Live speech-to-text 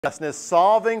lesson is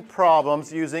solving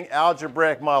problems using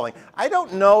algebraic modeling. I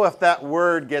don't know if that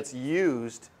word gets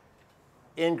used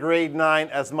in grade 9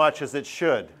 as much as it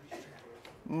should.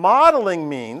 Modeling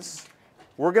means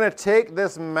we're going to take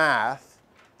this math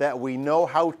that we know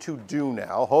how to do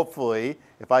now. Hopefully,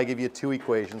 if I give you 2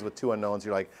 equations with 2 unknowns,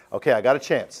 you're like, okay, I got a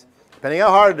chance. Depending how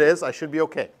hard it is, I should be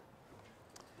okay.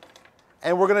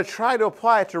 And we're going to try to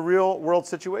apply it to real world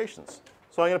situations.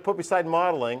 So I'm going to put beside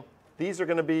modeling, these are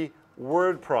going to be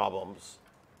word problems.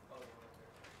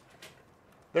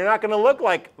 They're not going to look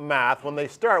like math when they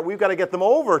start. We've got to get them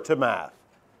over to math.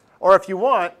 Or if you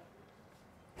want,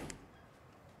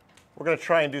 we're going to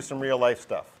try and do some real life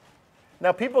stuff.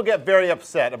 Now, people get very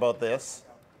upset about this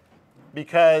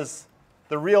because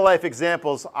the real life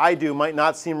examples I do might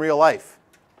not seem real life.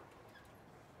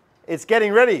 It's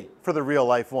getting ready for the real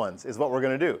life ones is what we're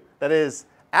going to do. That is,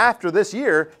 after this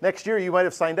year, next year you might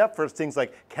have signed up for things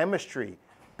like chemistry,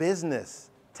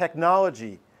 business,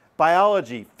 technology,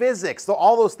 biology, physics, so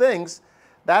all those things.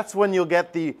 That's when you'll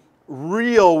get the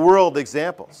real world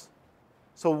examples.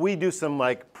 So we do some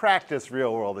like practice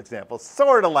real world examples,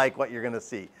 sort of like what you're going to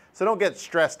see. So don't get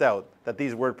stressed out that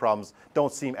these word problems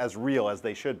don't seem as real as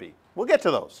they should be. We'll get to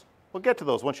those. We'll get to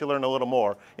those once you learn a little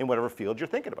more in whatever field you're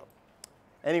thinking about.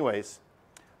 Anyways,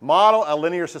 model a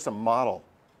linear system. Model.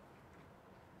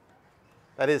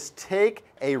 That is, take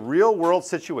a real world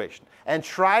situation and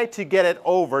try to get it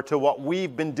over to what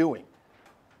we've been doing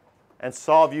and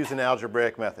solve using an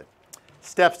algebraic method.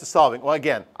 Steps to solving. Well,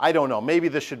 again, I don't know. Maybe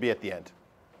this should be at the end.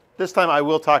 This time I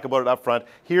will talk about it up front.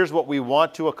 Here's what we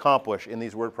want to accomplish in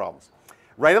these word problems.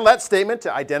 Write a let statement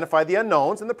to identify the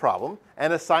unknowns in the problem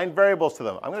and assign variables to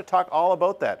them. I'm going to talk all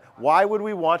about that. Why would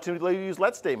we want to use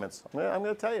let statements? I'm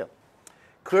going to tell you.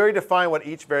 Clearly define what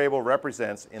each variable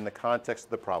represents in the context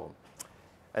of the problem.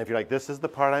 And if you're like, this is the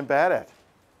part I'm bad at.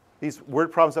 These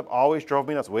word problems have always drove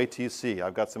me nuts. Wait till you see.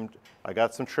 I've got some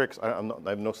tricks. I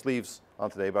have no sleeves on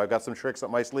today, but I've got some tricks up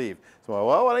my sleeve. So,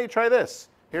 well, why don't you try this?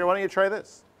 Here, why don't you try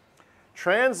this?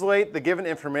 Translate the given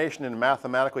information into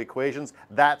mathematical equations.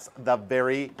 That's the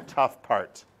very tough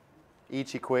part.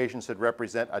 Each equation should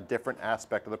represent a different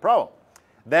aspect of the problem.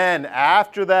 Then,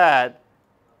 after that,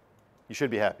 you should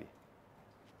be happy.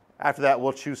 After that,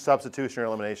 we'll choose substitution or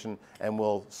elimination, and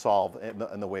we'll solve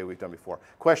in the way we've done before.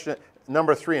 Question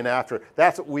number 3 and after,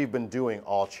 that's what we've been doing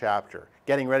all chapter,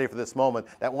 getting ready for this moment,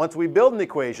 that once we build an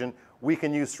equation, we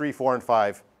can use 3, 4, and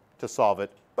 5 to solve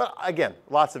it. But again,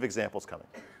 lots of examples coming.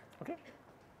 Okay?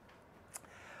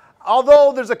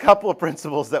 Although there's a couple of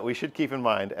principles that we should keep in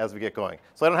mind as we get going.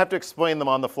 So I don't have to explain them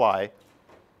on the fly.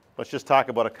 Let's just talk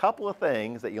about a couple of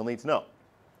things that you'll need to know.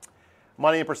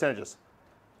 Money and percentages.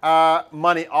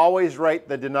 Money, always write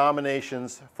the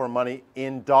denominations for money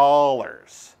in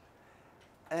dollars.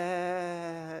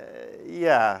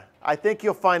 Yeah, I think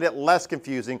you'll find it less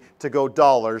confusing to go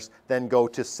dollars than go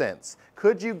to cents.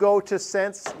 Could you go to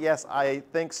cents? Yes, I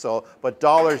think so, but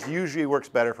dollars usually works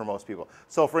better for most people.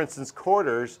 So for instance,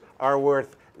 quarters are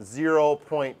worth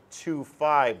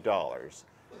 $0.25.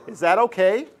 Is that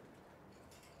okay?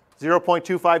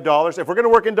 $0.25. If we're going to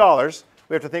work in dollars,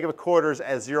 we have to think of quarters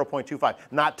as 0.25,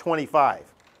 not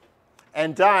 25.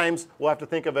 And dimes we'll have to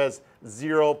think of as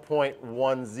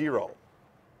 0.10.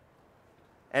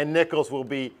 And nickels will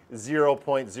be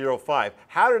 0.05.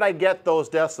 How did I get those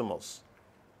decimals?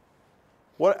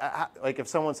 Like if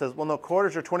someone says, well, no,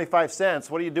 quarters are 25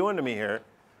 cents. What are you doing to me here?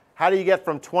 How do you get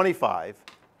from 25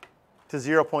 to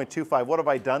 0.25? What have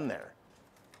I done there?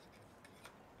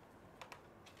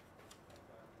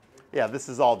 Yeah, this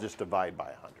is all just divide by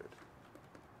 100.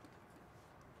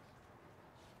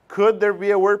 Could there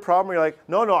be a word problem where you're like,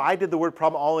 no, I did the word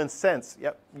problem all in cents?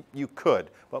 Yep, you could,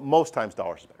 but most times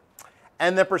dollars is better.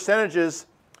 And the percentages,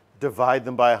 divide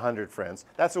them by 100, friends.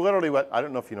 That's literally what, I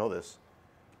don't know if you know this.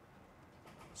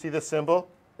 See this symbol?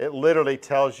 It literally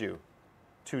tells you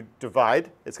to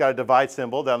divide. It's got a divide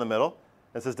symbol down the middle.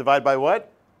 It says divide by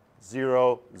what?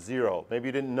 0, 0. Maybe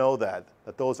you didn't know that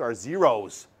those are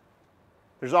zeros.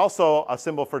 There's also a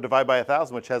symbol for divide by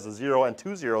 1,000, which has a 0 and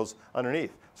 2 zeros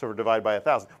underneath. So for divide by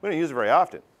 1,000. We don't use it very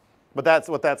often. But that's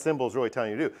what that symbol is really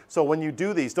telling you to do. So when you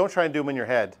do these, don't try and do them in your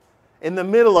head. In the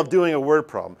middle of doing a word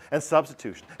problem and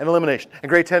substitution and elimination and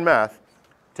grade 10 math,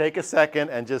 take a second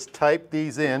and just type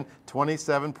these in.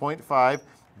 27.5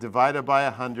 divided by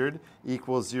 100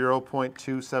 equals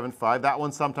 0.275. That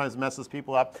one sometimes messes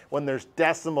people up. When there's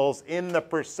decimals in the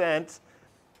percent,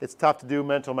 it's tough to do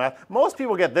mental math. Most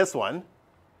people get this one.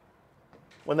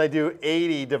 When they do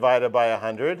 80 divided by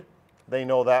 100, they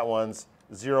know that one's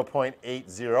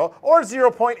 0.80 or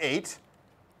 0.8.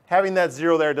 Having that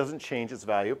 0 there doesn't change its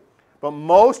value. But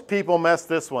most people mess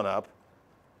this one up.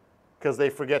 because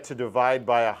they forget to divide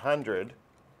by 100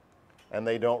 and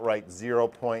they don't write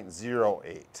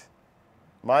 0.08.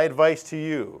 My advice to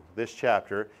you this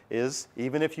chapter is,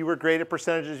 even if you were great at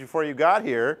percentages before you got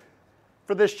here,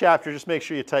 for this chapter, just make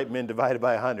sure you type min divided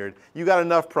by 100. You got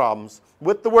enough problems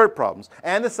with the word problems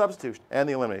and the substitution and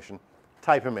the elimination.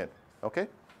 Type them in, okay?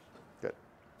 Good.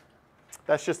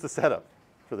 That's just the setup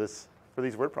for these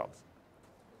word problems.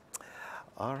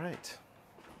 All right.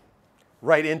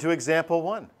 Right into example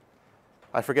 1.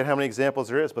 I forget how many examples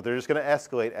there is, but they're just going to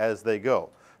escalate as they go.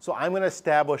 So I'm going to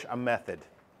establish a method.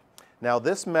 Now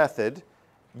this method,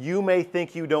 you may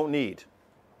think you don't need.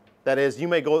 That is, you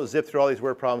may go zip through all these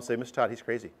word problems and say, Mr. Todd, he's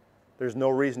crazy. There's no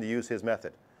reason to use his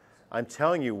method. I'm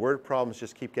telling you, word problems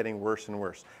just keep getting worse and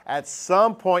worse. At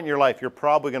some point in your life, you're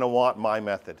probably going to want my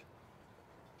method.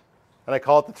 And I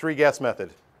call it the 3-guess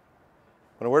method.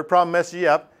 When a word problem messes you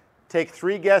up, take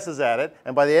 3 guesses at it,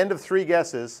 and by the end of 3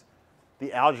 guesses,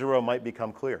 the algebra might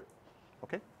become clear.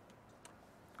 Okay?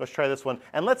 Let's try this one.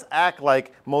 And let's act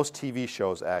like most TV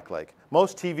shows act like.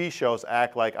 Most TV shows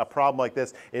act like a problem like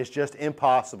this is just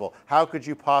impossible. How could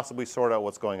you possibly sort out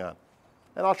what's going on?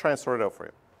 And I'll try and sort it out for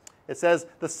you. It says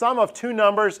the sum of 2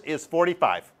 numbers is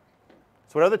 45.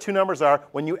 So whatever the 2 numbers are,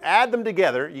 when you add them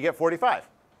together, you get 45.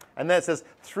 And then it says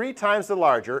 3 times the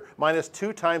larger minus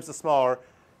 2 times the smaller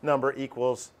number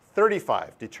equals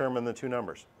 35. Determine the 2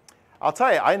 numbers. I'll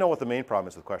tell you, I know what the main problem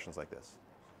is with questions like this.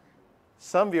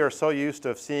 Some of you are so used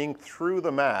to seeing through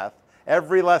the math,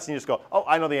 every lesson you just go, oh,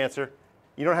 I know the answer.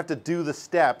 You don't have to do the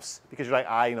steps because you're like,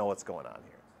 I know what's going on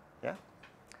here. Yeah?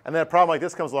 And then a problem like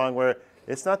this comes along where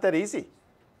it's not that easy.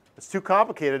 It's too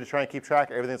complicated to try and keep track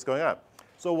of everything that's going on.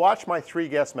 So watch my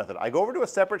 3-guess method. I go over to a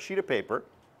separate sheet of paper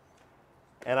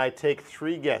and I take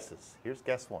 3 guesses. Here's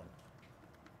guess 1.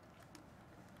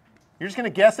 You're just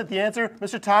going to guess at the answer?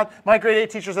 Mr. Todd, my grade 8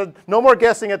 teacher said, no more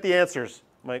guessing at the answers.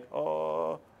 I'm like,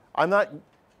 oh, I'm not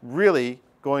really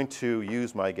going to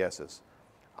use my guesses.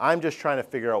 I'm just trying to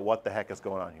figure out what the heck is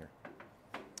going on here.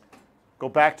 Go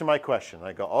back to my question.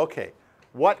 I go, okay,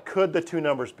 what could the 2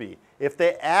 numbers be? If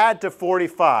they add to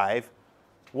 45,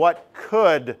 what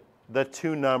could the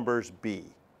 2 numbers be?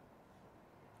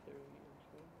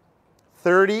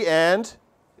 30 and 15.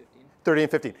 30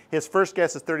 and 15. His first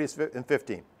guess is 30 and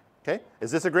 15. Okay? Is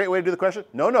this a great way to do the question?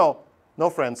 No, no. No,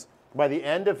 friends. By the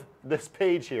end of this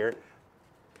page here,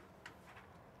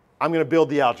 I'm going to build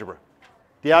the algebra.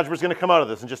 The algebra is going to come out of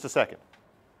this in just a second.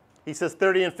 He says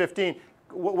 30 and 15.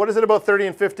 What is it about 30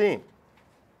 and 15?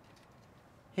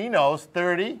 He knows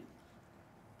 30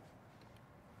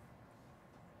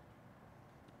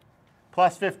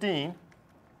 plus 15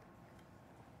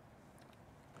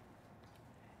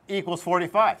 equals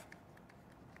 45.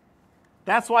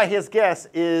 That's why his guess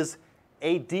is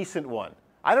a decent one.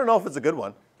 I don't know if it's a good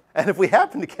one. And if we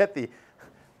happen to get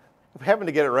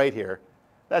it right here,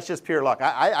 that's just pure luck.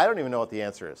 I don't even know what the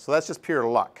answer is. So that's just pure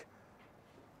luck.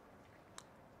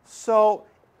 So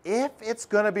if it's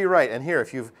going to be right, and here,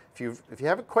 if you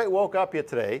haven't quite woke up yet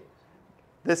today,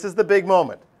 this is the big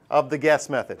moment of the guess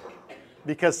method.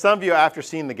 Because some of you, after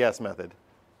seeing the guess method,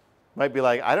 might be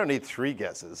like, I don't need 3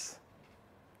 guesses.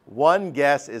 1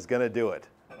 guess is going to do it.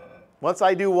 Once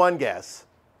I do 1 guess,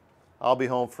 I'll be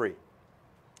home free.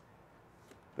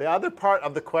 The other part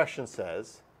of the question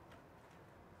says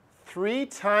 3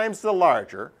 times the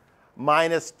larger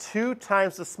minus 2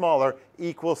 times the smaller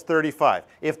equals 35.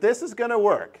 If this is going to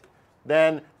work,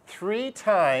 then 3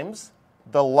 times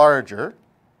the larger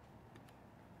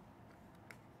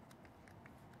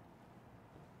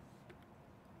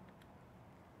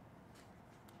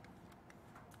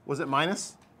was it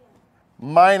minus? Yeah.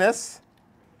 Minus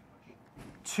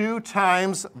 2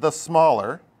 times the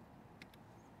smaller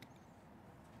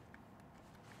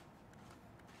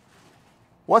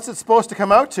what's it supposed to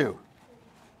come out to?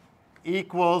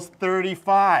 Equals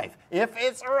 35. If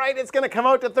it's right, it's going to come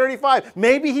out to 35.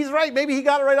 Maybe he's right. Maybe he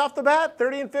got it right off the bat,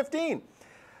 30 and 15.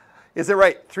 Is it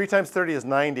right? 3 times 30 is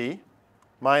 90.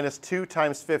 Minus 2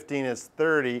 times 15 is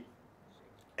 30.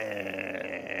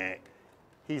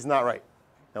 He's not right.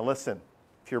 Now listen,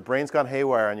 if your brain's gone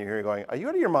haywire on you here, you're going, are you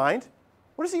out of your mind?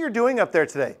 What is it you're doing up there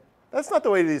today? That's not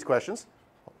the way to do these questions.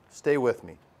 Stay with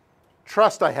me.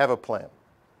 Trust I have a plan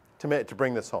to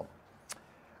bring this home.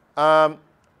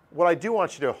 What I do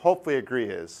want you to hopefully agree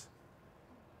is,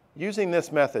 using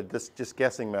this method, this just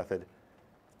guessing method,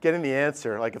 getting the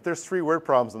answer, like if there's 3 word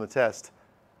problems on the test,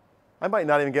 I might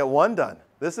not even get 1 done.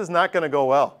 This is not going to go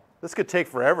well. This could take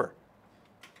forever.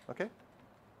 Okay?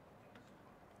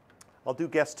 I'll do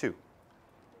guess 2.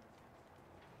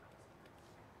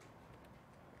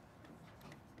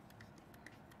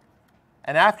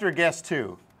 And after guess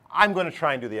 2, I'm going to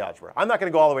try and do the algebra. I'm not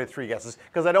going to go all the way to 3 guesses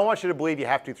because I don't want you to believe you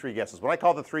have to do 3 guesses. When I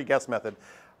call the 3 guess method,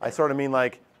 I sort of mean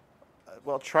like,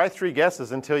 well, try 3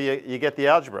 guesses until you get the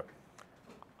algebra.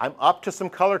 I'm up to some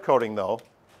color coding though.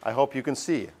 I hope you can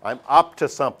see. I'm up to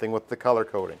something with the color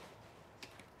coding.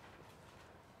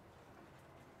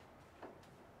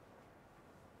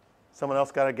 Someone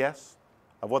else got a guess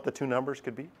of what the 2 numbers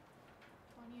could be?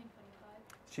 20 and 25.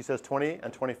 She says 20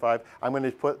 and 25. I'm going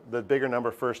to put the bigger number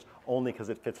first only because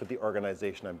it fits with the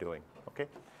organization I'm doing. Okay?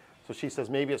 So she says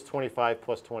maybe it's 25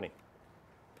 plus 20.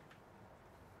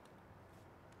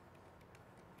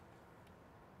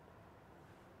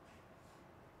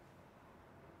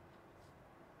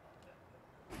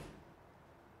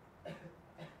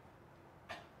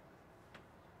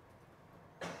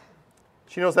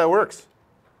 She knows that works.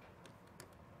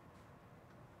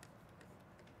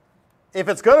 If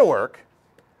it's going to work,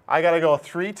 I got to go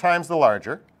 3 times the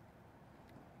larger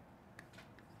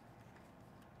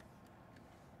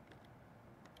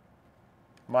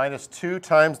minus 2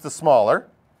 times the smaller,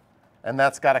 and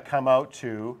that's got to come out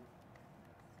to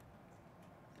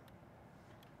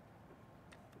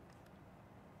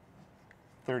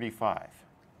 35.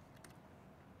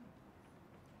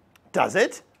 Does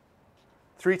it?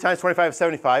 3 times 25 is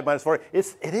 75 minus 40.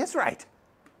 It is right.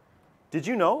 Did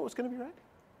you know it was going to be right?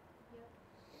 Yep.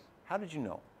 How did you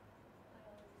know? I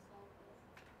already solved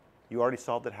it. You already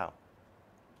solved it how?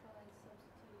 By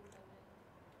substituting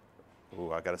them in.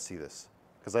 Ooh, I got to see this.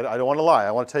 Because I don't want to lie.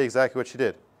 I want to tell you exactly what she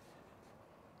did.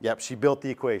 Yep, she built the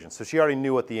equation. So she already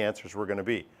knew what the answers were going to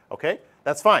be. Okay?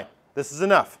 That's fine. This is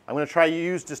enough. I'm going to try to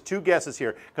use just 2 guesses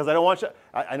here because I don't want you.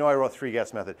 I know I wrote 3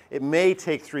 guess method. It may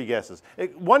take 3 guesses.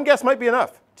 1 guess might be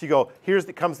enough to go,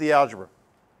 comes the algebra.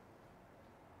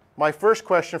 My first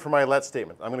question for my let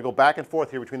statement. I'm going to go back and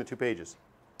forth here between the 2 pages.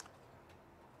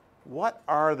 What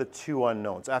are the 2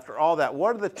 unknowns? After all that,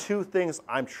 what are the 2 things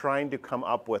I'm trying to come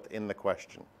up with in the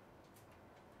question?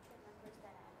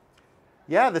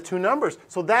 Yeah, the 2 numbers.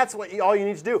 So that's what all you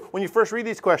need to do. When you first read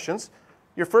these questions,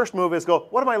 your first move is go,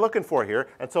 what am I looking for here?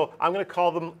 And so I'm going to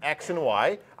call them X and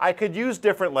Y. I could use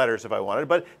different letters if I wanted,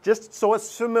 but just so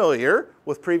it's familiar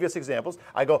with previous examples,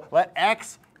 I go, let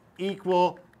X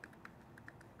equal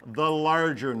the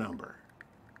larger number.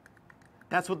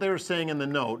 That's what they were saying in the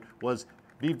note, was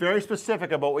be very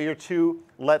specific about what your 2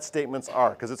 let statements are,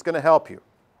 because it's going to help you.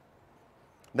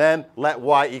 Then let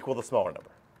Y equal the smaller number.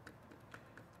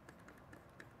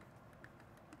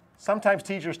 Sometimes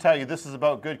teachers tell you this is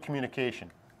about good communication.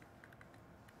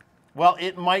 Well,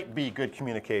 it might be good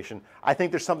communication. I think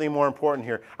there's something more important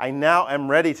here. I now am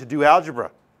ready to do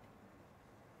algebra.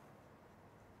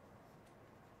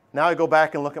 Now I go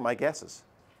back and look at my guesses.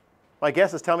 My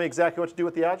guesses tell me exactly what to do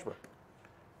with the algebra.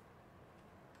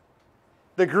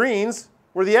 The greens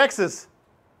were the X's.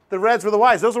 The reds were the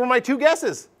Y's. Those were my 2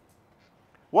 guesses.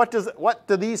 What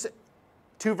do these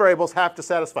 2 variables have to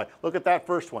satisfy? Look at that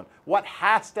first one. What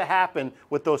has to happen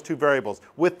with those 2 variables,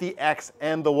 with the X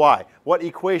and the Y? What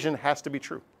equation has to be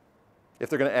true if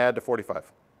they're going to add to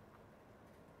 45?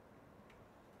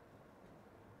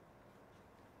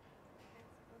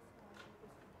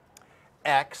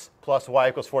 X plus Y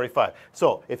equals 45.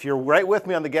 So if you're right with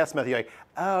me on the guess method, you're like,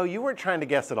 oh, you weren't trying to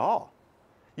guess at all.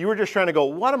 You were just trying to go,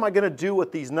 what am I going to do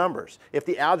with these numbers if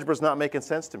the algebra is not making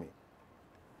sense to me?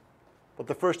 But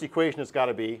the first equation has got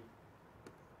to be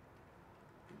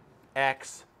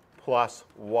X plus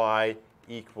Y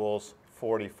equals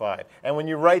 45. And when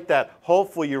you write that,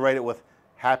 hopefully you write it with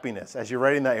happiness. As you're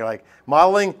writing that, you're like,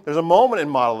 modeling, there's a moment in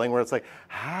modeling where it's like,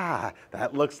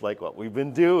 that looks like what we've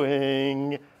been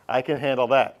doing. I can handle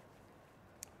that.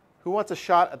 Who wants a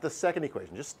shot at the second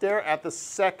equation? Just stare at the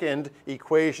second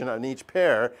equation on each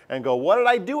pair and go, what did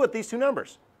I do with these 2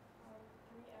 numbers?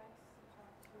 3x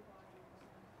subtract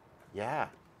 2y. Yeah.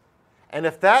 And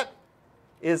if that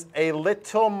is a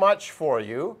little much for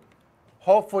you,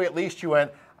 hopefully at least you went,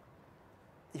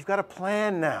 you've got a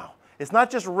plan now. It's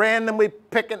not just randomly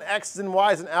picking X's and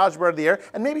Y's in algebra out of the air.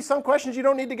 And maybe some questions you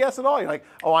don't need to guess at all. You're like,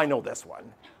 oh, I know this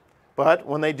one. But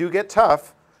when they do get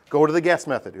tough, go to the guess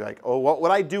method. You're like, oh, what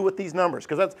would I do with these numbers?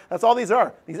 Because that's all these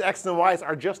are. These X's and Y's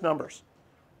are just numbers.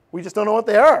 We just don't know what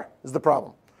they are, is the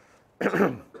problem.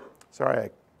 Sorry, I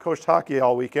coached hockey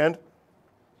all weekend.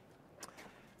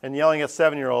 And yelling at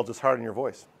 7-year-olds is hard on your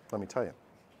voice, let me tell you.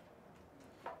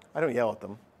 I don't yell at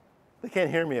them. They can't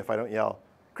hear me if I don't yell,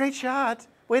 great shot,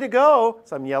 way to go.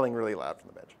 So I'm yelling really loud from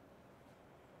the bench.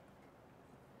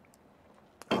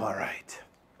 All right.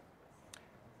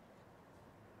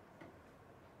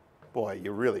 Boy,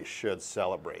 you really should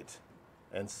celebrate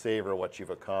and savor what you've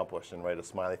accomplished and write a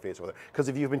smiley face over there. Because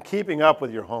if you've been keeping up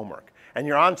with your homework and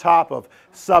you're on top of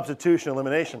substitution,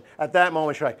 elimination, at that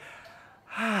moment you're like,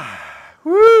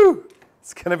 woo,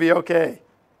 it's going to be okay.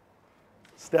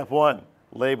 Step 1,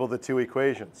 label the 2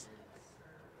 equations.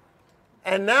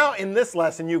 And now in this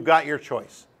lesson, you've got your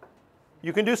choice.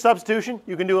 You can do substitution,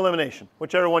 you can do elimination,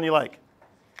 whichever one you like.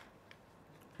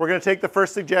 We're going to take the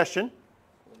first suggestion.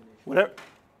 Whatever.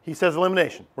 He says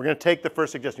elimination. We're going to take the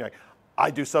first suggestion. You're like, I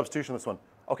do substitution on this one.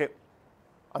 Okay,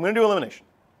 I'm going to do elimination.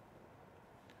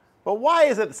 But why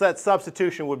is it that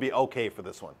substitution would be okay for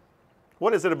this one?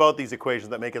 What is it about these equations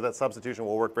that make it that substitution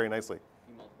will work very nicely?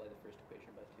 You multiply the first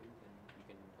equation by 2,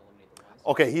 then you can eliminate the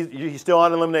y's. Okay, he's still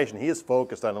on elimination. He is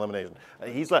focused on elimination.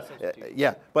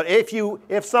 Yeah, but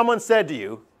if someone said to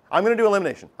you, I'm going to do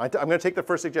elimination. I'm going to take the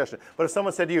first suggestion. But if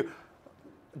someone said to you,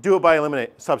 do it by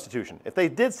substitution. If they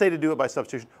did say to do it by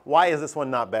substitution, why is this one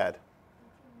not bad?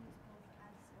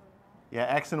 Yeah,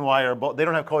 x and y are both, they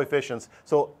don't have coefficients,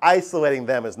 so isolating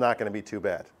them is not going to be too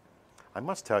bad. I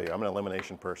must tell you, I'm an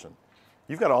elimination person.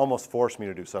 You've got to almost force me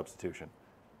to do substitution.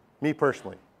 Me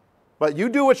personally. But you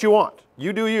do what you want.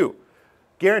 You do you.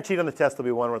 Guaranteed on the test there'll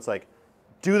be one where it's like,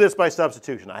 do this by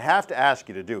substitution. I have to ask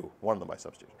you to do one of them by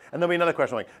substitution. And there'll be another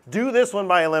question like, do this one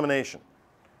by elimination.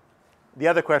 The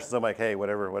other questions I'm like, hey,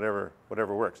 whatever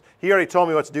works. He already told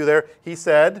me what to do there. He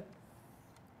said,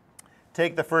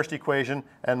 take the first equation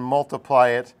and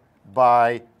multiply it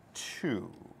by 2.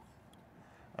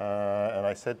 And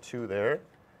I said 2 there.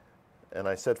 And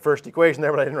I said first equation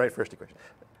there, but I didn't write first equation.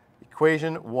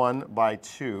 Equation 1 by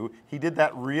 2. He did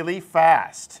that really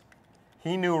fast.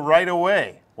 He knew right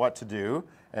away what to do,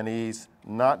 and he's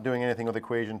not doing anything with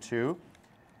equation 2.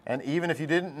 And even if you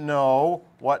didn't know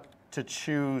what to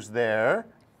choose there,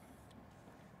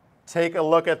 take a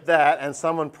look at that, and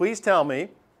someone please tell me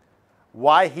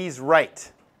why he's right,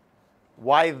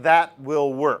 why that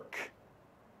will work.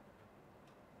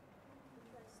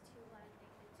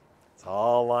 It's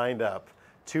all lined up.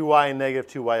 2y and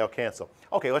negative 2y will cancel.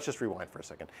 Okay, let's just rewind for a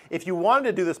second. If you wanted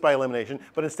to do this by elimination,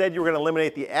 but instead you were going to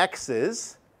eliminate the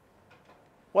x's,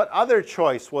 what other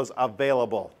choice was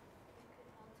available?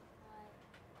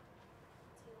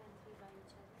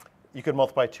 You could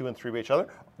multiply 2 and 3 by each other.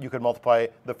 You could multiply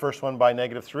the first one by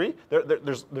negative 3.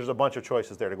 There's a bunch of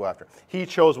choices there to go after. He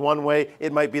chose one way.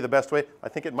 It might be the best way. I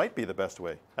think it might be the best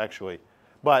way, actually.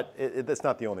 But it's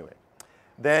not the only way.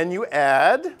 Then you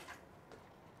add.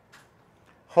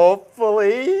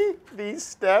 Hopefully, these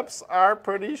steps are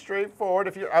pretty straightforward.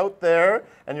 If you're out there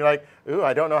and you're like, ooh,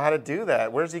 I don't know how to do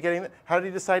that. Where's he getting that? How did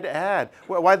he decide to add?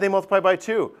 Why did they multiply by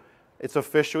 2? It's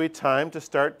officially time to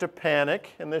start to panic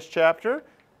in this chapter.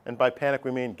 And by panic,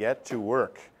 we mean get to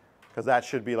work. Because that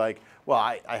should be like, well,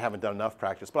 I haven't done enough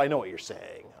practice, but I know what you're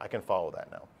saying. I can follow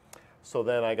that now. So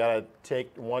then I got to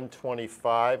take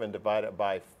 125 and divide it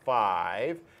by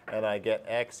 5. And I get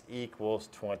x equals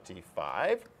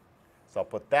 25. So I'll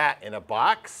put that in a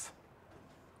box.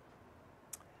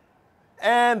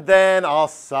 And then I'll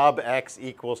sub x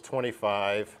equals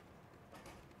 25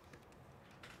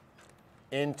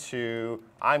 into,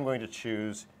 I'm going to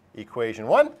choose equation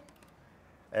 1.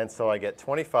 And so I get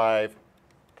 25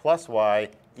 plus y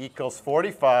equals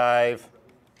 45.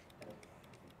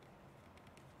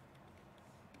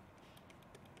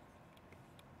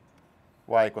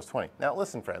 Y equals 20. Now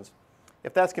listen, friends,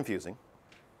 if that's confusing,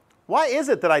 why is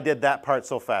it that I did that part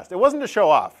so fast? It wasn't to show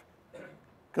off,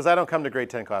 because I don't come to grade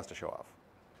 10 class to show off.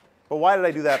 But why did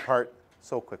I do that part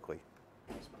so quickly?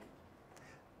 It's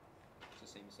the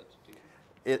same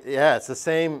substitution. Yeah, it's the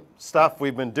same stuff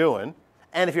we've been doing.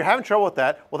 And if you're having trouble with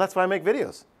that, well, that's why I make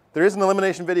videos. There is an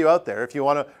elimination video out there. If you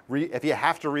want to, if you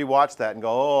have to rewatch that and go,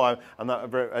 oh,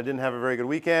 I didn't have a very good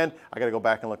weekend, I got to go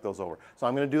back and look those over. So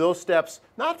I'm going to do those steps,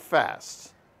 not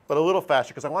fast, but a little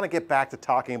faster, because I want to get back to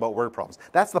talking about word problems.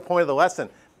 That's the point of the lesson.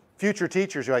 Future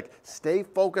teachers, you're like, stay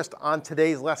focused on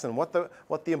today's lesson, what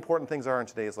the important things are in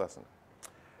today's lesson.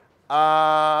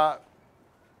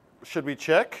 Should we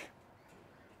check?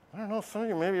 I don't know, some of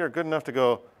you maybe are good enough to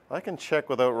go, I can check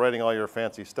without writing all your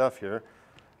fancy stuff here.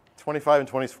 25 and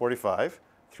 20 is 45.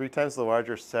 3 times the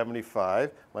larger is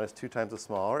 75, minus 2 times the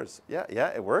smaller is, yeah,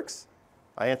 it works.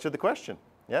 I answered the question.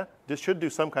 Yeah, this should do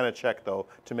some kind of check, though,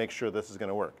 to make sure this is going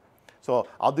to work. So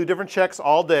I'll do different checks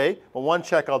all day, but one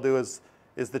check I'll do is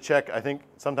the check I think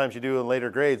sometimes you do in later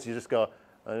grades. You just go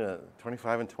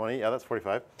 25 and 20, yeah, that's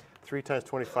 45. 3 times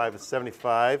 25 is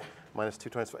 75, minus 2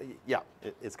 times 5, yeah,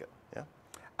 it's good, yeah.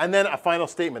 And then a final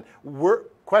statement.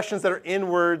 Questions that are in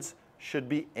words should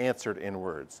be answered in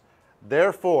words.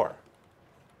 Therefore,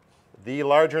 the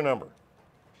larger number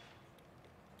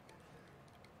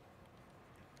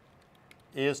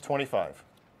is 25.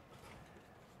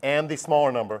 And the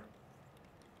smaller number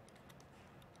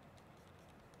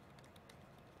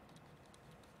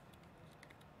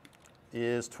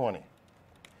is 20.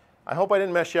 I hope I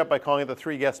didn't mess you up by calling it the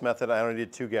 3-guess method. I only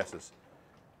did 2 guesses.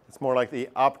 It's more like the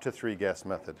up to 3-guess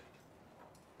method.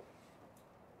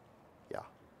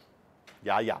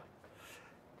 Yeah.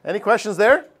 Any questions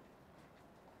there?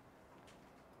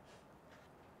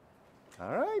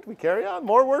 All right, we carry on.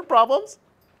 More word problems.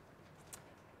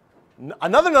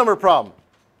 Another number problem.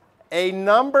 A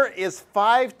number is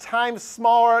 5 times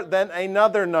smaller than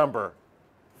another number.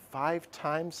 5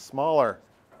 times smaller.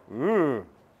 Ooh.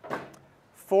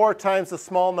 4 times the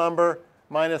small number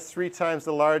minus 3 times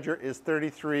the larger is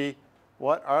 33.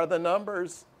 What are the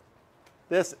numbers?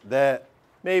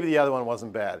 Maybe the other one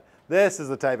wasn't bad. This is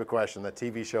the type of question that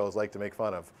TV shows like to make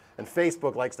fun of, and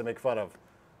Facebook likes to make fun of.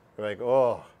 They're like,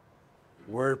 oh,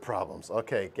 word problems.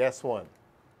 Okay, guess one.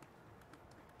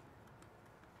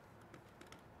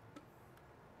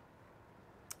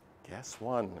 Guess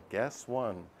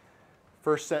one.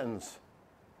 First sentence.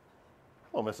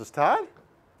 Hello, Mrs. Todd.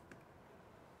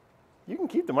 You can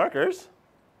keep the markers.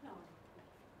 No.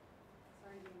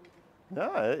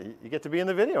 Sorry. No, you get to be in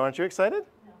the video. Aren't you excited?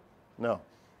 No.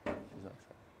 No. She's not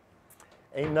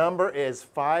excited. A number is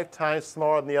 5 times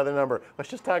smaller than the other number. Let's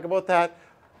just talk about that.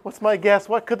 What's my guess?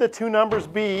 What could the two numbers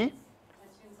be? I assume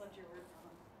such your word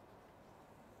problem.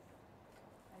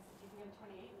 I said, you can give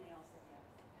 28, and they all said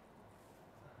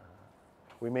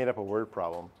yes. We made up a word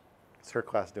problem. It's her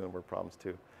class doing word problems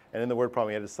too. And in the word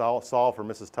problem, you had to solve for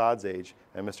Mrs. Todd's age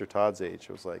and Mr. Todd's age.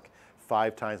 It was like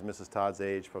 5 times Mrs. Todd's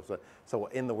age. So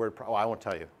in the word problem, I won't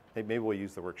tell you. Maybe we'll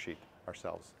use the worksheet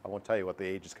ourselves. I won't tell you what the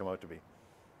ages come out to be.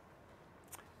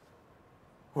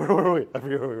 Where were we? I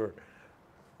forget where we were.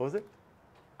 What was it?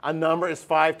 A number is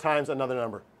 5 times another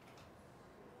number.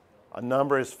 A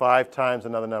number is 5 times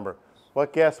another number.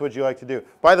 What guess would you like to do?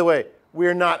 By the way,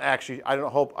 we're not actually, I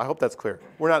hope that's clear.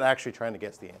 We're not actually trying to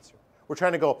guess the answer. We're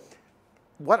trying to go,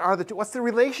 what's the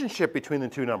relationship between the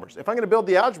two numbers? If I'm going to build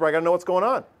the algebra, I got to know what's going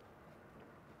on.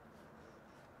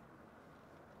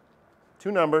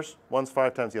 Two numbers, one's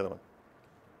 5 times the other one.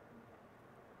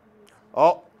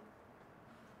 Oh,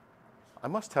 I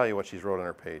must tell you what she's wrote on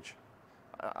her page.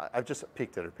 I've just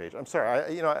peeked at her page. I'm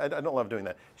sorry, I don't love doing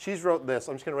that. She's wrote this.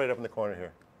 I'm just going to write it up in the corner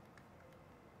here.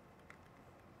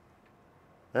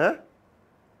 Huh?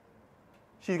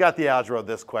 She's got the algebra of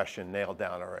this question nailed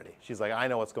down already. She's like, I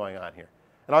know what's going on here.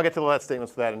 And I'll get to the let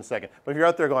statements for that in a second. But if you're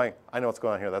out there going, I know what's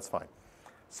going on here, that's fine.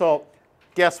 So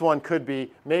guess one could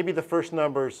be, maybe the first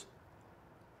number's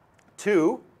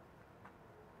 2,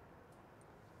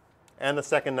 and the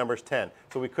second number's 10.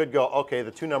 So we could go, okay,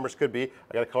 the two numbers could be,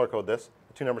 I got to color code this.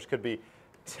 The two numbers could be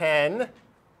 10,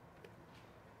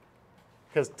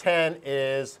 because 10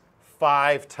 is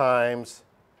 5 times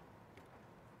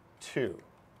 2.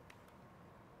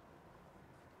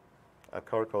 I've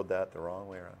color coded that the wrong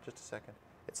way around. Just a second.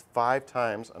 It's 5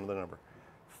 times another number.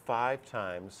 5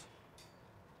 times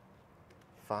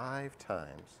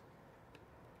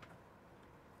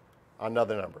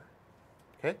another number.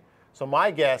 Okay? So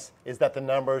my guess is that the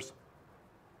numbers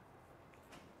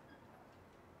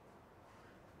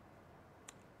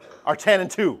are 10 and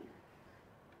 2.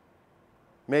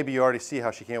 Maybe you already see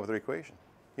how she came up with her equation.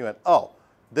 You went, oh,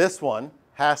 this one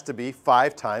has to be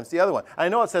 5 times the other one. I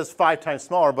know it says 5 times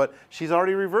smaller, but she's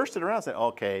already reversed it around saying,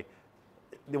 okay,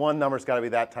 the one number's got to be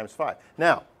that times 5.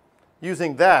 Now,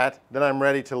 using that, then I'm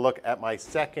ready to look at my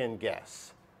second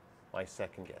guess. My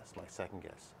second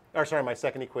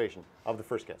equation of the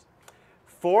first guess.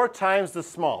 4 times the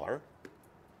smaller,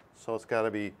 so it's got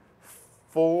to be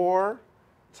 4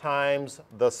 times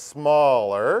the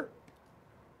smaller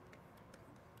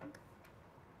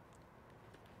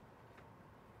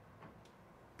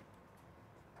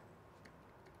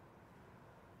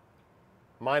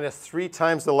minus 3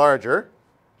 times the larger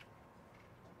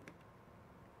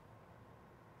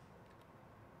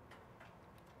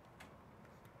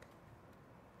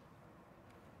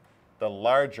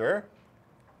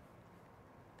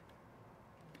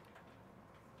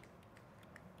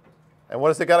and what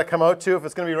has it got to come out to if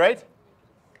it's going to be right?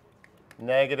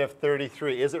 Negative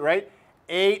 33. Is it right?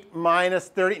 8 minus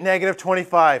 30, negative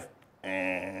 25.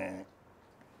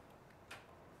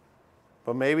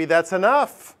 But maybe that's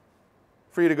enough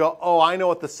for you to go, oh, I know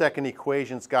what the second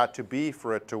equation's got to be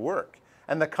for it to work.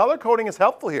 And the color coding is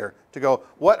helpful here to go,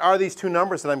 what are these two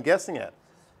numbers that I'm guessing at?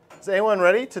 Is anyone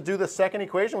ready to do the second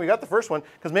equation? We got the first one,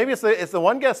 because maybe it's the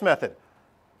one guess method.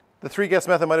 The 3 guess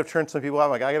method might have turned some people out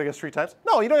like, I got to guess 3 times.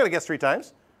 No, you don't got to guess 3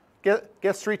 times.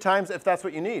 Guess 3 times if that's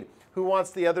what you need. Who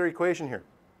wants the other equation here?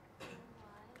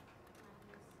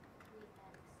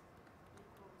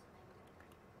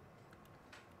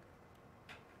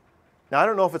 Now, I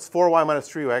don't know if it's 4y minus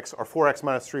 3x or 4x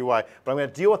minus 3y, but I'm going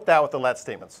to deal with that with the let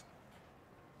statements.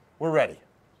 We're ready.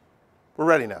 We're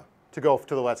ready now to go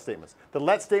to the let statements. The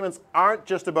let statements aren't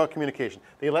just about communication.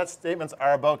 The let statements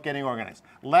are about getting organized.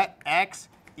 Let x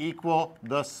equal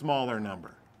the smaller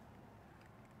number.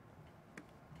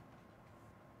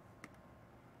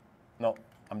 No,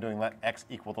 I'm doing let x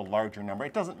equal the larger number.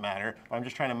 It doesn't matter. I'm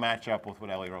just trying to match up with what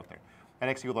Ellie wrote there. Let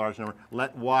x equal the larger number.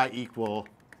 Let y equal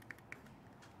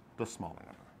the smaller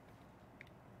number.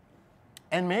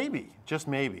 And maybe, just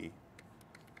maybe,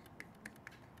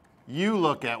 you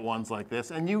look at ones like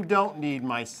this and you don't need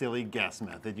my silly guess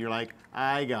method. You're like,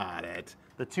 I got it.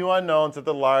 The two unknowns are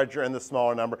the larger and the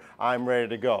smaller number. I'm ready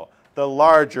to go. The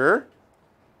larger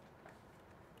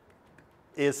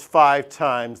is 5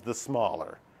 times the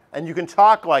smaller. And you can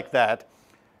talk like that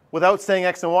without saying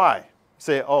x and y.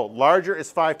 Say, oh, larger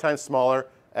is 5 times smaller,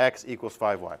 x equals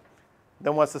 5y.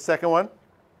 Then what's the second one?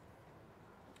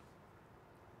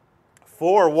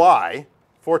 4y,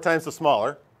 4 times the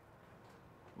smaller,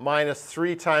 minus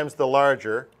 3 times the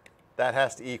larger, that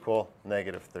has to equal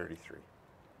negative 33.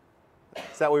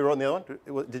 Is that what we wrote in the other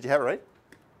one? Did you have it right?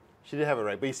 She did have it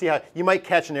right. But you see how you might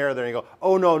catch an error there and you go,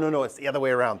 oh, no, no, no, it's the other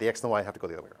way around. The x and the y have to go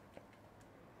the other way around.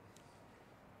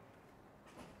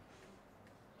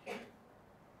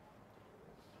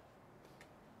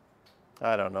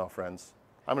 I don't know, friends.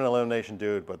 I'm an elimination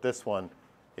dude, but this one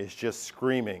is just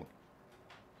screaming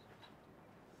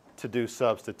to do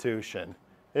substitution,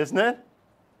 isn't it?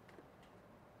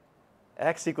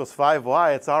 X equals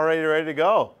 5y, it's already ready to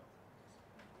go.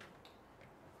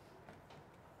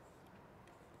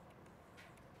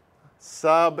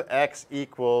 Sub x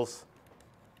equals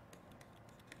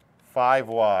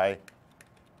 5y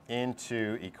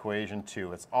into equation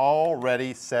 2. It's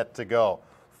already set to go.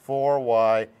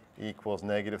 4y equals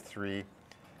negative 3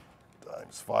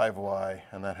 times 5y,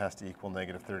 and that has to equal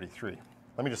negative 33.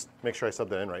 Let me just make sure I subbed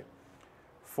that in right.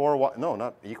 4y, no,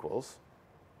 not equals.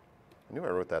 I knew I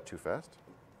wrote that too fast.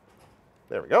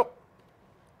 There we go.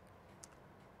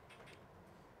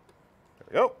 There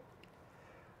we go.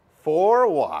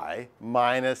 4y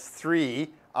minus 3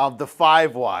 of the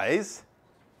 5y's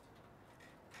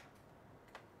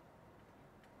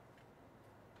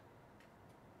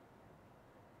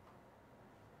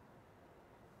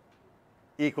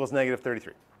equals negative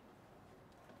 33.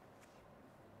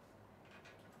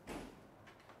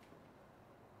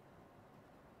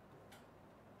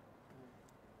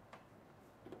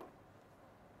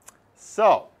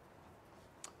 So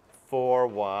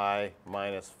 4y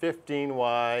minus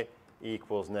 15y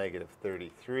equals negative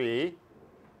 33.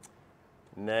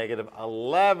 Negative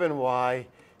 11y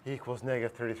equals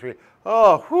negative 33.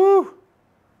 Oh, whew.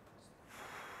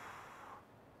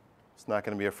 It's not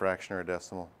going to be a fraction or a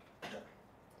decimal.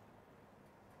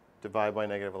 Divide by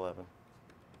negative 11.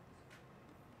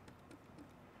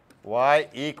 Y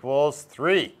equals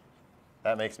 3.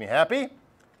 That makes me happy.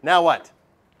 Now what?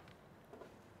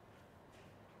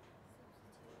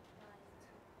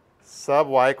 Sub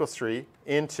y equals 3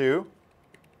 into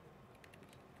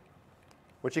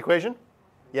which equation?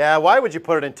 Yeah, why would you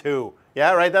put it in 2?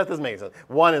 Yeah, right, that doesn't make sense.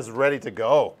 1 is ready to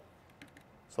go.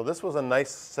 So this was a nice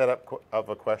setup of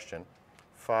a question.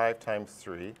 5 times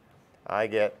 3, I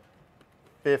get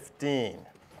 15.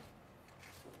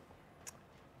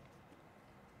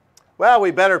 Well, we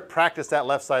better practice that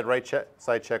left side, right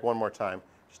side check one more time,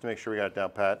 just to make sure we got it down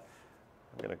pat.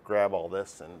 I'm going to grab all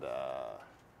this and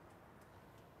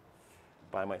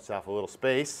buy myself a little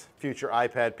space. Future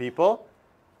iPad people.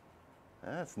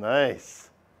 That's nice.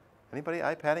 Anybody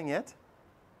iPadding yet?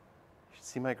 You should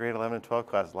see my grade 11 and 12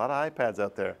 classes. A lot of iPads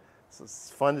out there. So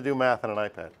it's fun to do math on an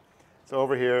iPad. So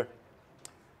over here,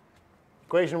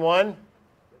 equation 1,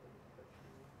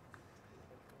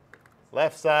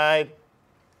 left side,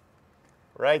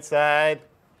 right side.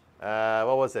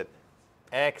 What was it?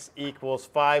 X equals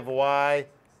 5y,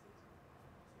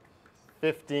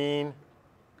 15.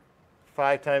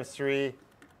 5 times 3,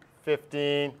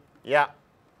 15. Yeah,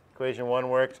 equation 1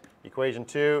 works. Equation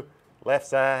 2, left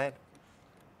side,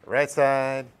 right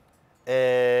side.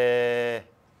 4y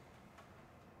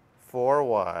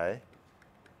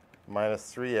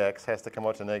minus 3x has to come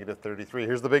out to negative 33.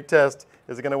 Here's the big test.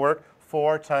 Is it going to work?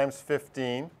 4 times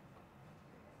 15.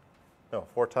 No,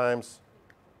 4 times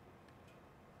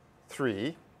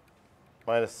 3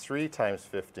 minus 3 times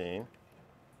 15.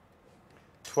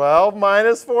 12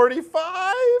 minus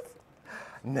 45,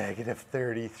 negative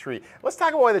 33. Let's talk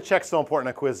about why the check's so important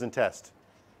on quiz and test.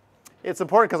 It's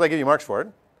important because I give you marks for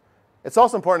it. It's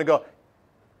also important to go,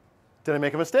 did I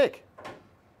make a mistake?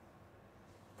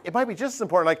 It might be just as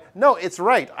important like, no, it's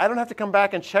right. I don't have to come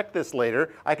back and check this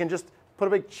later. I can just put a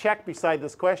big check beside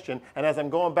this question, and as I'm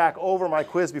going back over my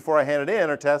quiz before I hand it in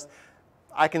or test,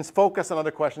 I can focus on other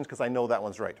questions because I know that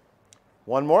one's right.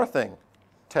 One more thing,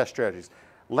 test strategies.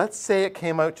 Let's say it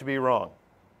came out to be wrong.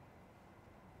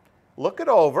 Look it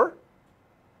over,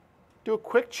 do a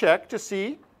quick check to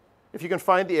see if you can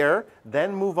find the error,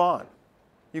 then move on.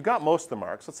 You got most of the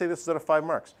marks. Let's say this is out of 5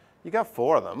 marks. You got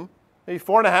 4 of them, maybe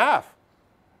 4.5.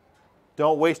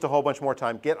 Don't waste a whole bunch more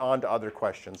time. Get on to other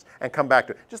questions and come back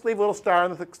to it. Just leave a little star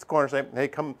in the corner, say, hey,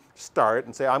 come start,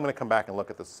 and say, I'm going to come back and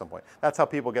look at this at some point. That's how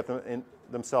people get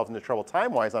themselves into trouble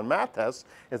time-wise on math tests,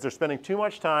 is they're spending too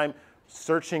much time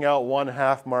searching out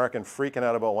 1/2 mark and freaking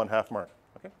out about 1/2 mark.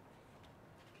 Okay?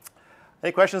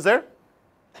 Any questions there?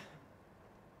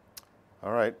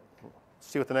 All right. Let's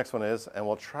see what the next one is, and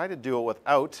we'll try to do it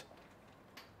without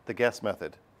the guess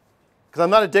method. Because I'm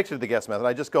not addicted to the guess method.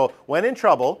 I just go, when in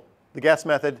trouble, the guess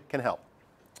method can help.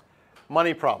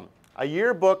 Money problem. A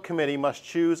yearbook committee must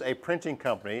choose a printing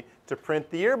company to print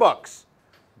the yearbooks.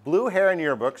 Blue Heron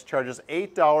Yearbooks charges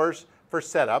 $8 for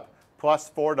setup plus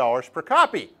 $4 per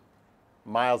copy.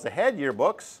 Miles Ahead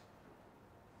Yearbooks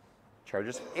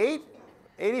charges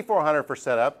 $8,400 for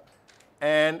setup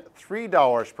and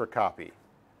 $3 per copy.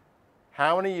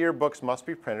 How many yearbooks must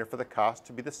be printed for the cost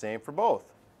to be the same for both?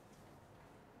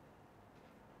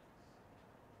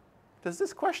 Does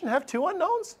this question have 2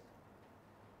 unknowns?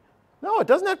 No, it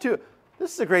doesn't have 2.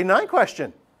 This is a grade 9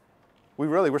 question.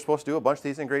 We're supposed to do a bunch of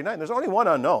these in grade 9. There's only one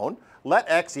unknown. Let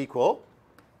x equal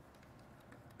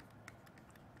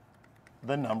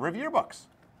the number of yearbooks.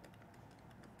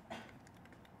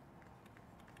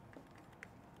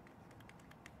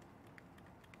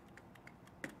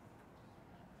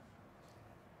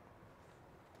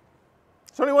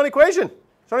 There's only one equation.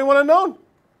 There's only one unknown.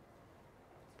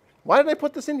 Why did I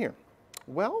put this in here?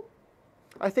 Well,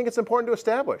 I think it's important to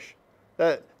establish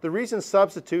that the reason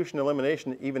substitution and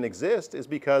elimination even exist is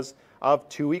because of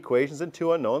 2 equations and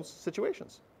 2 unknowns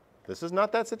situations. This is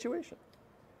not that situation.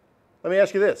 Let me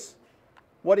ask you this.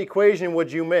 What equation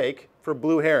would you make for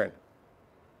Blue Heron?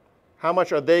 How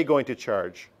much are they going to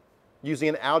charge using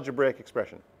an algebraic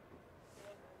expression?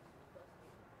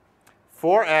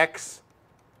 4x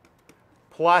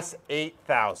plus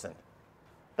 8,000.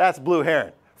 That's Blue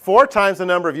Heron. 4 times the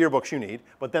number of yearbooks you need,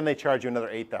 but then they charge you another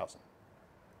 8,000.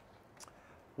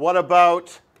 What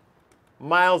about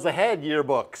Miles Ahead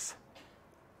Yearbooks?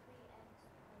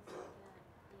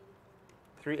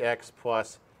 3x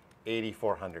plus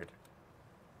 8,400. Do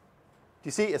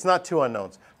you see? It's not 2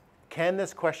 unknowns. Can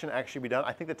this question actually be done?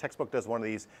 I think the textbook does one of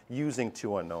these using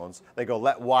 2 unknowns. They go,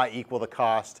 let y equal the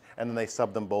cost, and then they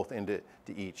sub them both into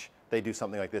each. They do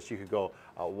something like this. You could go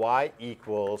y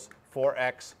equals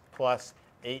 4x plus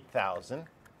 8,000,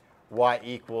 y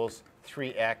equals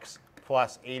 3x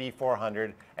plus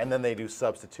 8,400, and then they do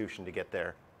substitution to get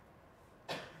there.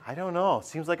 I don't know. It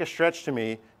seems like a stretch to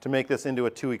me to make this into a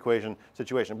 2 equation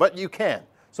situation, but you can.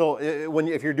 So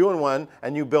if you're doing one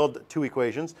and you build 2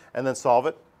 equations and then solve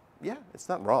it, yeah, it's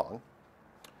not wrong.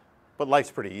 But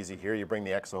life's pretty easy here. You bring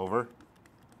the x over.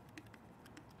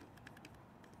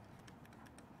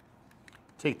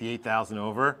 Take the 8,000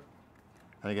 over,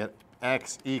 and I get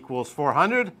x equals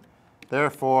 400.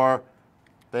 Therefore,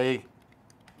 they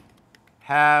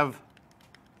have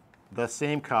the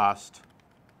same cost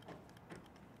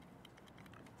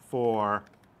for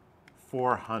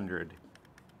 400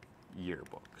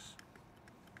 yearbooks.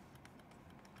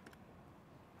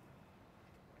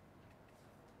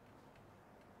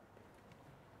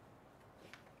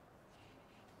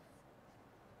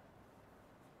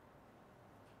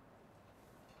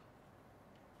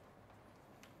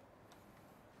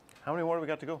 How many more do we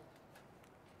got to go?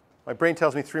 My brain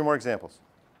tells me 3 more examples.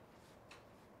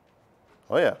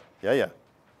 Oh yeah, yeah.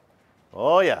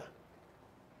 Oh yeah.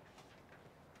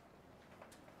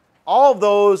 All of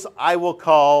those I will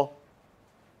call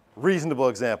reasonable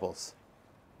examples.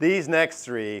 These next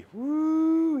 3,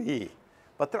 woo-wee.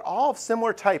 But they're all of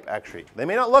similar type, actually. They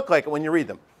may not look like it when you read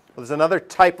them. But there's another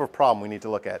type of problem we need to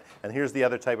look at. And here's the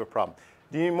other type of problem.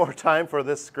 Do you need more time for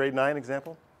this grade 9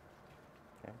 example?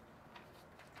 Okay.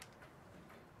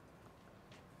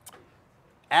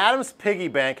 Adam's piggy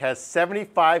bank has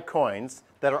 75 coins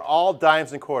that are all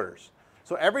dimes and quarters.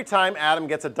 So every time Adam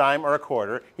gets a dime or a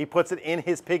quarter, he puts it in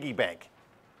his piggy bank.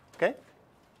 Okay?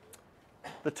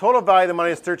 The total value of the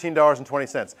money is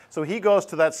 $13.20. So he goes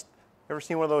to that, ever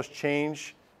seen one of those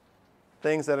change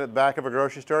things at the back of a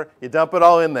grocery store? You dump it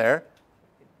all in there,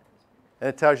 and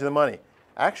it tells you the money.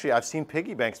 Actually, I've seen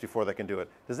piggy banks before that can do it.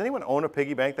 Does anyone own a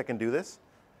piggy bank that can do this?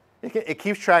 It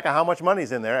keeps track of how much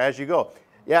money's in there as you go.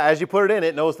 Yeah, as you put it in,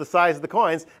 it knows the size of the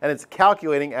coins, and it's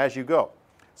calculating as you go.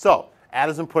 So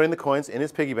Adam's been putting the coins in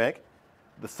his piggy bank.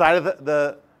 The side of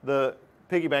the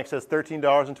piggy bank says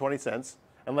 $13.20,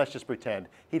 and let's just pretend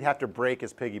he'd have to break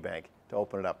his piggy bank to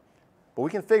open it up. But we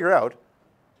can figure out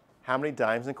how many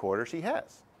dimes and quarters he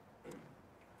has.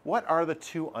 What are the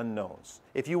two unknowns?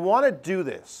 If you want to do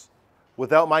this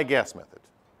without my guess method,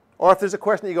 or if there's a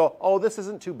question that you go, oh, this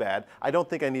isn't too bad, I don't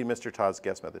think I need Mr. Todd's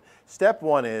guess method. Step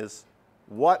one is,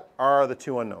 what are the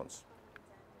two unknowns?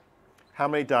 How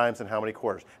many dimes and how many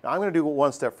quarters? Now I'm going to do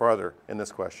one step farther in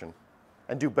this question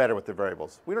and do better with the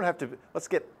variables. We don't have to, let's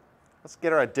get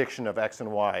our addiction of X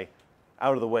and Y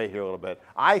out of the way here a little bit.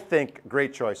 I think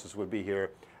great choices would be here.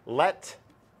 Let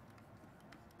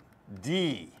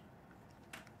D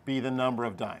be the number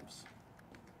of dimes.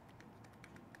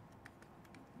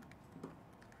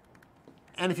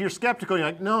 And if you're skeptical, you're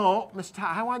like, no, Mr.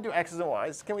 Todd, I want to do X's and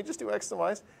Y's. Can we just do X's and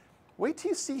Y's? Wait till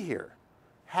you see here.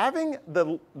 Having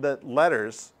the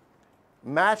letters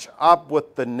match up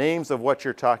with the names of what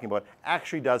you're talking about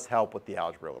actually does help with the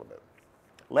algebra a little bit.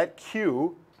 Let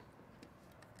Q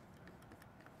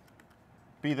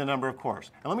be the number of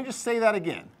quarters. And let me just say that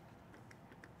again.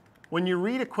 When you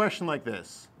read a question like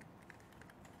this,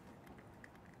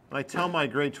 and I tell my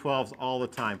grade 12s all the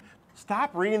time,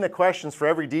 stop reading the questions for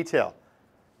every detail.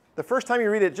 The first time you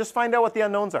read it, just find out what the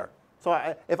unknowns are. So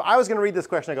if I was going to read this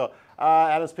question, I go,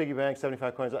 Adam's piggy bank,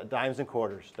 75 coins, dimes and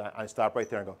quarters. I stop right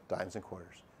there and go, dimes and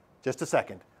quarters. Just a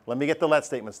second. Let me get the let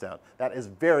statements down. That is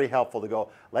very helpful to go,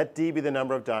 let D be the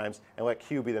number of dimes and let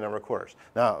Q be the number of quarters.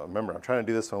 Now, remember, I'm trying to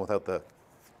do this one without the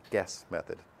guess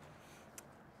method.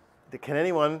 Can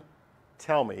anyone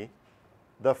tell me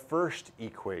the first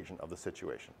equation of the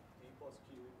situation?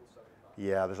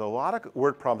 Yeah, there's a lot of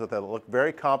word problems that look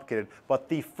very complicated, but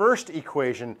the first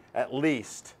equation, at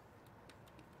least,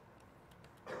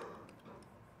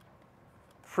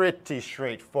 pretty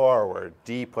straightforward.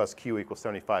 D plus Q equals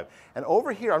 75. And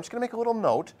over here, I'm just going to make a little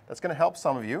note that's going to help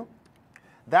some of you.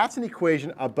 That's an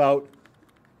equation about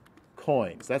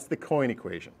coins. That's the coin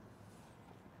equation.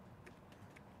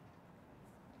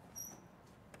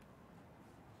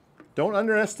 Don't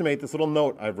underestimate this little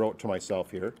note I wrote to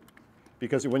myself here,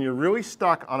 because when you're really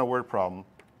stuck on a word problem,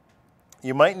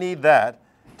 you might need that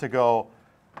to go,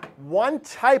 one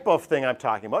type of thing I'm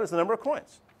talking about is the number of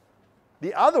coins.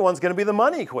 The other one's going to be the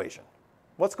money equation.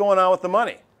 What's going on with the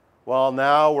money? Well,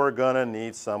 now we're going to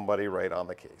need somebody right on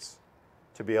the case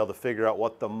to be able to figure out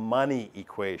what the money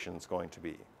equation is going to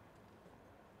be.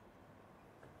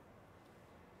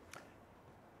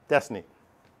 Destiny.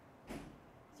 0.1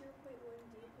 D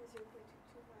plus 0.225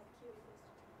 Q equals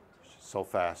 2.2. So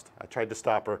fast. I tried to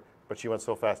stop her, but she went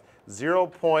so fast.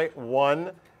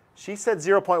 0.1. She said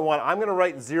 0.1. I'm going to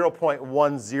write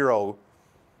 0.10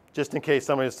 just in case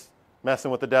somebody's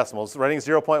messing with the decimals. Writing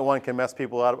 0.1 can mess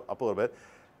people up a little bit.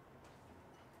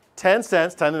 10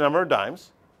 cents times the number of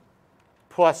dimes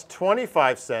plus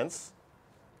 25 cents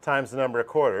times the number of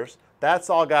quarters. That's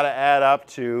all got to add up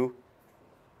to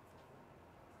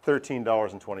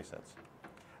 $13.20.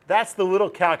 That's the little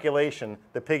calculation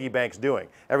the piggy bank's doing.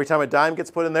 Every time a dime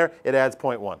gets put in there, it adds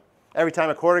 0.1. Every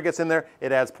time a quarter gets in there,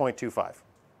 it adds 0.25.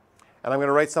 And I'm going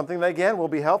to write something that, again, will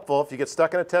be helpful if you get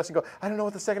stuck in a test and go, I don't know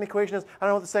what the second equation is. I don't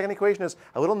know what the second equation is.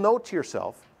 A little note to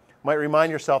yourself might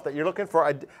remind yourself that you're looking for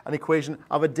an equation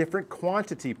of a different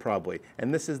quantity, probably.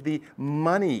 And this is the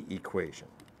money equation.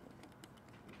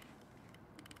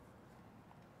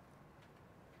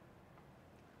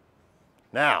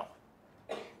 Now,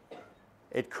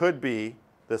 it could be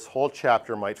this whole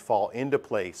chapter might fall into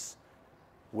place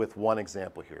with one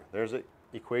example here. There's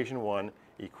equation 1,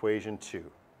 equation 2.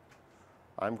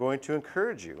 I'm going to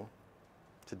encourage you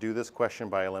to do this question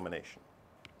by elimination.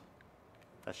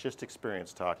 That's just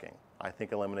experience talking. I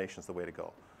think elimination is the way to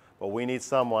go. But we need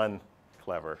someone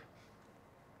clever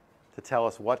to tell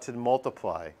us what to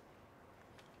multiply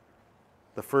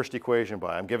the first equation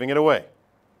by. I'm giving it away.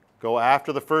 Go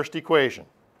after the first equation.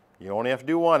 You only have to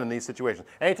do one in these situations.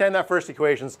 Anytime that first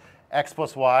equation is x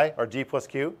plus y or d plus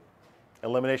q,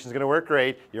 elimination is going to work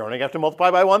great. You only have to multiply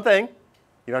by one thing.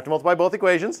 You don't have to multiply both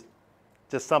equations.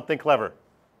 Just something clever.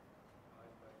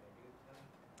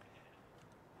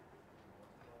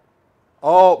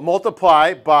 Oh,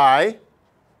 multiply by,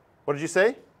 what did you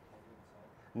say?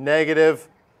 Negative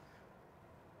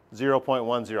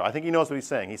 0.10. I think he knows what he's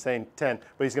saying. He's saying 10,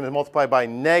 but he's going to multiply by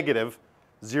negative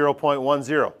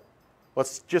 0.10.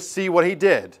 Let's just see what he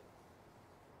did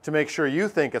to make sure you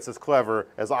think it's as clever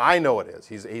as I know it is.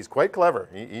 He's quite clever.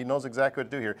 He knows exactly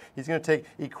what to do here. He's going to take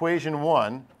equation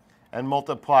 1 and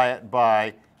multiply it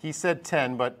by, he said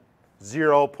 10, but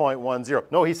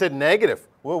 0.10. No, he said negative.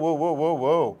 Whoa, whoa, whoa, whoa,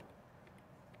 whoa.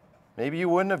 Maybe you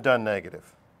wouldn't have done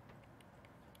negative.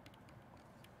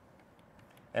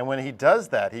 And when he does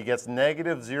that, he gets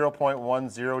negative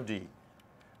 0.10d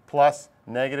plus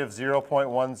negative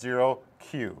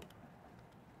 0.10q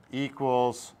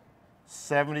equals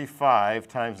 75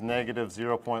 times negative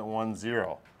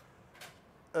 0.10.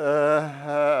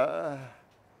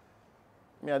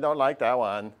 Yeah, I don't like that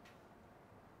one.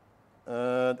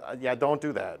 Yeah, don't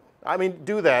do that. I mean,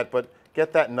 do that, but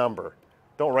get that number.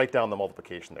 Don't write down the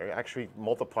multiplication there. Actually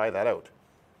multiply that out.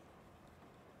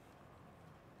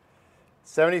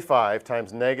 75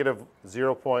 times negative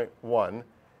 0.1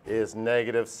 is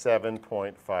negative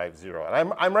 7.50.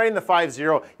 And I'm writing the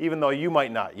 50 even though you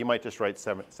might not. You might just write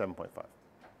 7.5.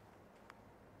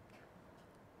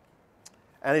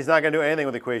 And he's not going to do anything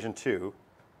with equation 2.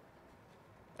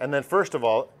 And then first of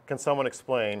all, can someone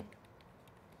explain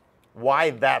why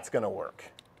that's going to work?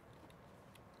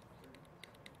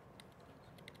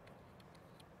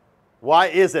 Why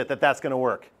is it that that's going to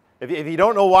work? If you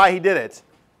don't know why he did it,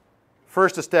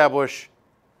 first establish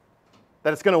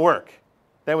that it's going to work.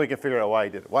 Then we can figure out why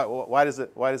he did it. Why does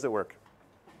it work?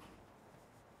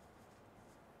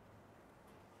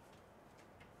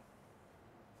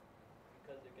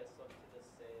 Because it gets them to the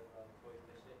same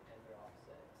coefficient and they're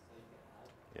offset, so you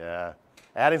can add.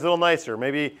 Yeah, adding's a little nicer.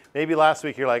 Maybe last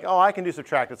week you're like, oh, I can do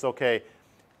subtract. It's okay.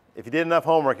 If you did enough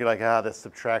homework, you're like, this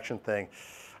subtraction thing.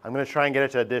 I'm going to try and get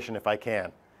it to addition if I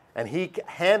can. And he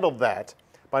handled that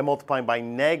by multiplying by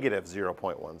negative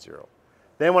 0.10.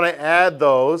 Then when I add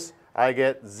those, I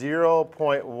get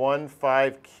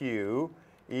 0.15q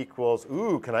equals,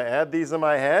 can I add these in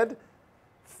my head?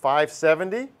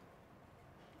 570.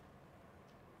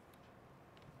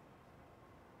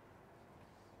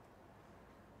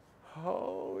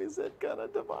 Oh, is it going to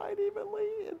divide evenly?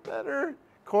 It better.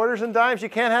 Quarters and dimes. You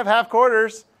can't have half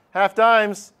quarters, half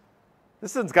dimes.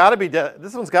 This one's got to be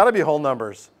whole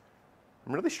numbers.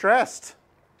 I'm really stressed.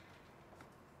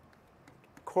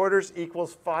 Quarters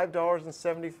equals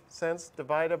 $5.70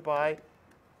 divided by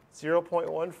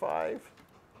 0.15.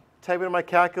 Type it in my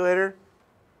calculator.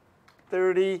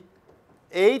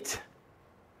 38.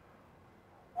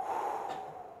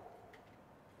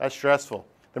 That's stressful.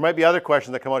 There might be other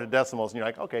questions that come out to decimals, and you're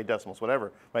like, okay, decimals,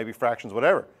 whatever. Might be fractions,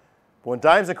 whatever. But when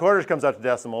dimes and quarters comes out to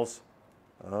decimals,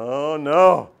 oh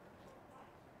no.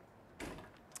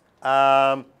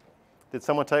 Did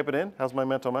someone type it in? How's my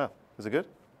mental math? Is it good?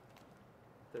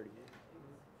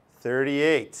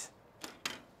 38.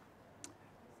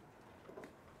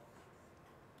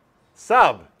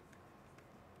 Sub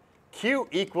Q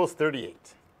equals 38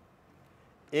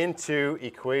 into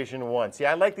equation 1. See,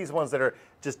 I like these ones that are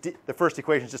just, the first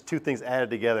equation is just two things added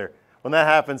together. When that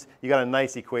happens, you got a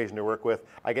nice equation to work with.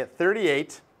 I get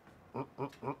 38,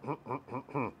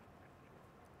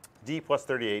 D plus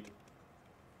 38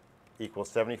 equals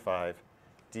 75.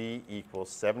 D equals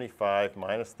 75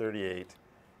 minus 38.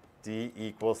 D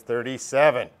equals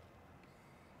 37.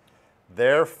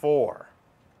 Therefore,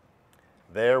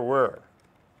 there were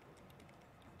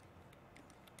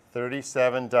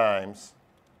 37 dimes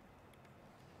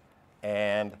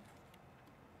and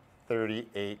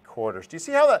 38 quarters. Do you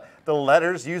see how the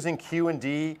letters using Q and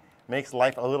D makes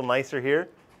life a little nicer here?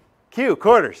 Q,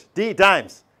 quarters, D,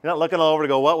 dimes. You're not looking all over to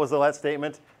go, what was the last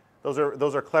statement? Those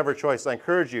are clever choices. I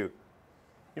encourage you.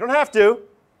 You don't have to. You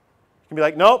can be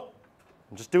like, nope.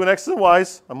 I'm just doing X's and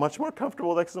Y's. I'm much more comfortable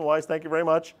with X's and Y's. Thank you very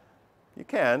much. You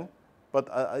can,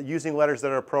 but using letters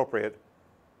that are appropriate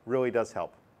really does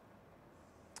help.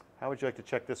 How would you like to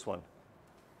check this one?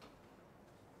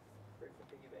 Break the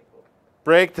piggy bank open.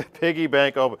 Break the piggy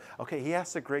bank open. Okay, he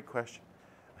asked a great question.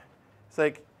 It's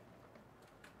like,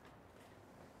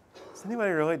 is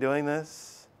anybody really doing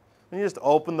this? Can you just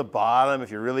open the bottom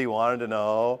if you really wanted to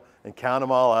know and count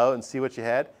them all out and see what you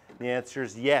had? The answer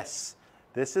is yes.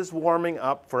 This is warming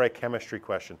up for a chemistry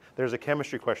question. There's a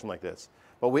chemistry question like this.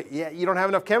 But you don't have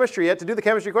enough chemistry yet to do the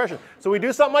chemistry question. So we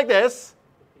do something like this.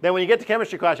 Then when you get to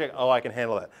chemistry class, you're like, oh, I can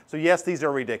handle that. So yes, these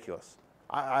are ridiculous.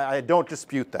 I don't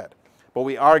dispute that. But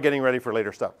we are getting ready for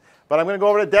later stuff. But I'm going to go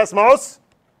over to Desmos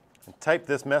and type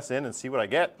this mess in and see what I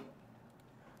get.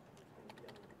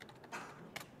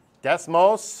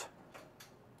 Desmos.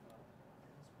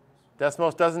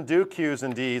 Desmos doesn't do Q's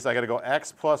and D's. I got to go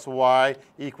X plus Y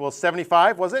equals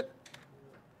 75, was it?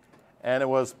 And it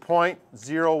was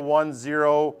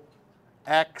 0.010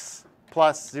 X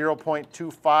plus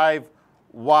 0.25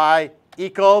 Y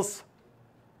equals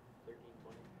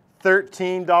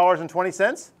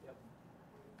 $13.20.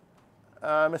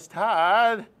 Ms.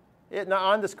 Todd, it's not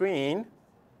on the screen.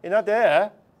 It's not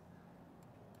there.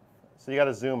 So you got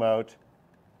to zoom out,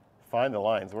 find the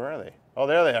lines. Where are they? Oh,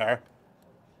 there they are.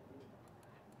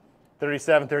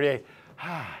 37, 38.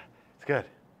 It's good.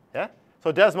 Yeah?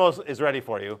 So Desmos is ready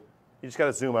for you. You just got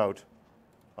to zoom out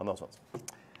on those ones.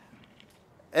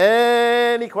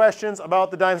 Any questions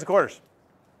about the dimes and quarters?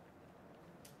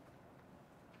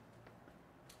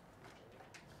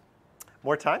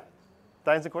 More time?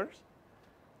 Dimes and quarters?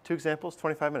 2 examples,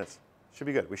 25 minutes. Should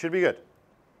be good. We should be good.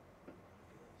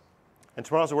 And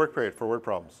tomorrow's a work period for word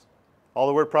problems. All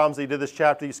the word problems that you did this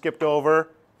chapter, you skipped over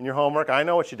in your homework. I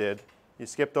know what you did. You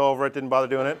skipped over it, didn't bother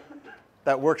doing it.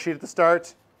 That worksheet at the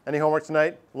start, any homework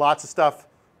tonight, lots of stuff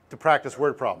to practice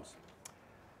word problems.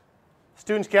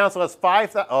 Students' Council has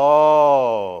 5,000.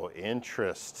 Oh,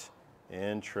 interest.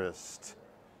 Interest.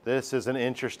 This is an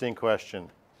interesting question.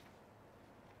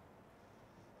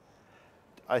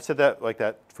 I said that like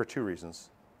that for 2 reasons.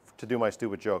 To do my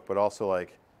stupid joke, but also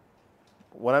like,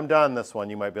 when I'm done this one,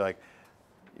 you might be like,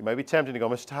 you might be tempted to go,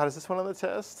 Mr. Todd, is this one on the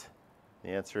test? The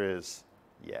answer is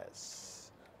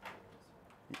yes.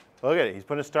 Look at it. He's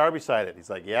putting a star beside it. He's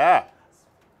like, yeah.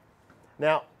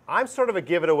 Now, I'm sort of a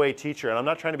give-it-away teacher, and I'm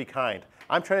not trying to be kind.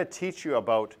 I'm trying to teach you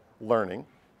about learning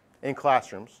in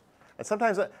classrooms. And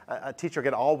sometimes a teacher will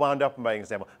get all wound up by an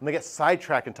example, and they get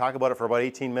sidetracked and talk about it for about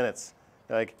 18 minutes.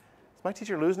 They're like, is my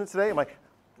teacher losing it today? I'm like,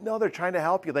 no, they're trying to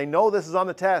help you. They know this is on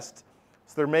the test,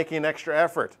 so they're making an extra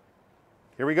effort.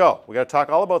 Here we go. We got to talk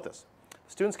all about this.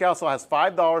 Students' Council has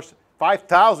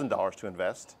 $5,000 to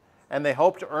invest, and they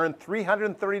hope to earn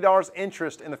 $330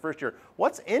 interest in the first year.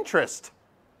 What's interest?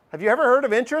 Have you ever heard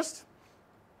of interest?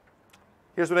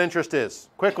 Here's what interest is.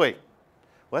 Quickly.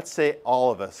 Let's say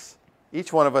all of us,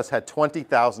 each one of us had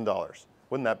 $20,000.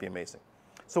 Wouldn't that be amazing?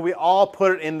 So we all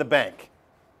put it in the bank.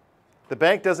 The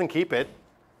bank doesn't keep it.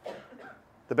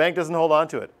 The bank doesn't hold on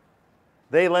to it.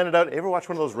 They lend it out. Ever watch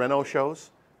one of those reno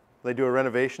shows? They do a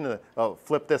renovation and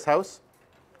flip this house.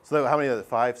 So how many of the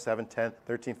 5, 7, 10,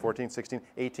 13, 14, 16,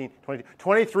 18, 20,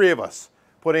 23 of us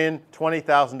put in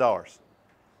 $20,000.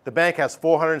 The bank has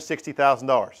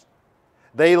 $460,000.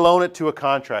 They loan it to a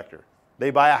contractor. They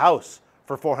buy a house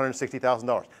for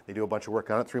 $460,000. They do a bunch of work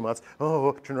on it, 3 months,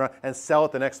 turn around and sell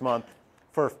it the next month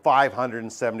for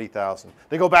 $570,000.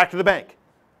 They go back to the bank.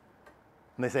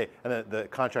 And they say, and the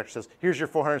contractor says, here's your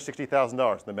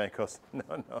 $460,000. And the bank goes,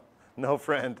 no,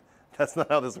 friend. That's not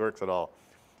how this works at all.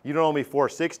 You don't owe me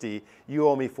 $460. You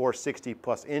owe me $460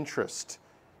 plus interest.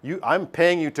 I'm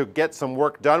paying you to get some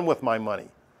work done with my money.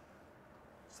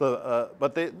 So,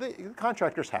 but the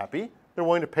contractor's happy. They're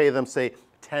willing to pay them, say,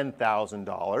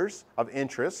 $10,000 of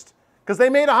interest because they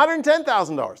made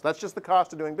 $110,000. That's just the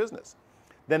cost of doing business.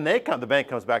 Then the bank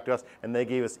comes back to us, and they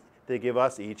give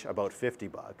us each about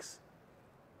 $50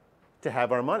 to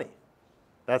have our money.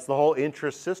 That's the whole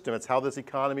interest system. It's how this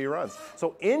economy runs.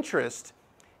 So interest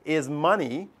is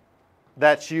money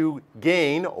that you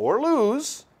gain or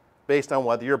lose based on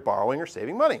whether you're borrowing or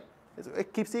saving money.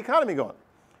 It keeps the economy going.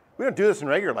 We don't do this in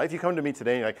regular life. You come to me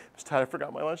today and you're like, Mr. Todd, I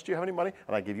forgot my lunch. Do you have any money?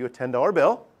 And I give you a $10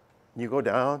 bill. And you go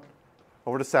down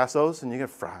over to Sasso's and you get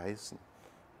fries, and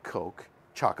Coke,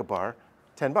 chocolate bar,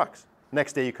 $10.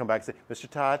 Next day you come back and say, Mr.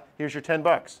 Todd, here's your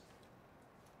 $10.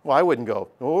 Well, I wouldn't go,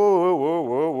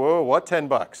 whoa, what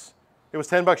 $10? It was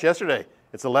 $10 yesterday.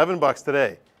 It's $11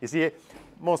 today. You see,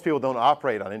 most people don't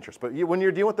operate on interest, but when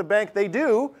you're dealing with the bank, they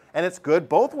do, and it's good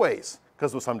both ways.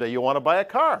 Because someday you want to buy a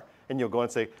car, and you'll go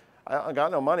and say, I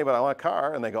got no money, but I want a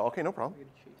car, and they go, okay, no problem.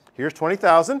 Here's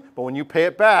 $20,000, but when you pay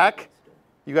it back,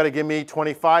 you got to give me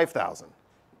 $25,000.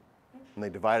 And they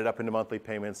divide it up into monthly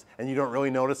payments, and you don't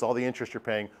really notice all the interest you're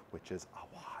paying, which is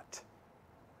a lot.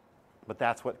 But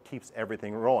that's what keeps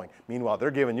everything rolling. Meanwhile,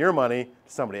 they're giving your money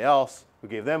to somebody else who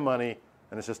gave them money,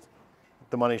 and it's just,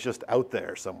 the money's just out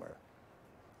there somewhere.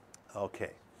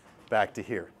 Okay, back to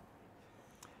here.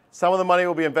 Some of the money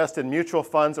will be invested in mutual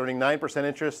funds earning 9%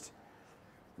 interest.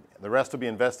 The rest will be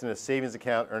invested in a savings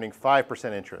account earning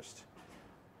 5% interest.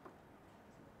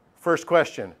 First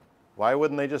question, why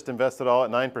wouldn't they just invest it all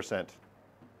at 9%?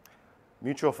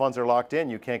 Mutual funds are locked in.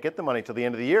 You can't get the money till the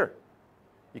end of the year.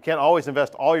 You can't always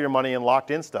invest all your money in locked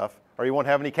in stuff or you won't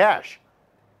have any cash.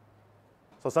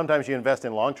 So sometimes you invest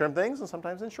in long-term things and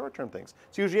sometimes in short-term things.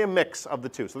 It's usually a mix of the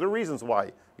two. So there are reasons why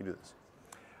you do this.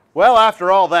 Well,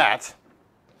 after all that,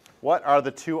 what are the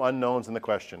 2 unknowns in the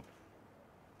question?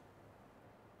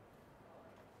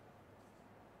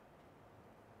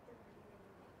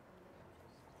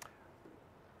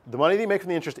 The money that you make from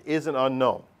the interest is an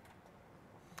unknown.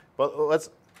 But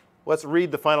let's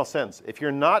read the final sentence. If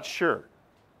you're not sure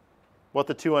what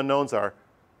the 2 unknowns are,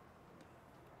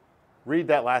 read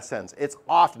that last sentence. It's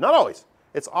often, not always,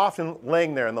 it's often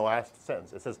laying there in the last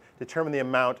sentence. It says, determine the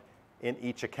amount in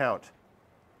each account.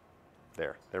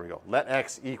 There we go. Let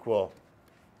X equal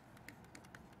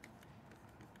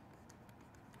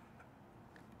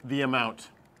the amount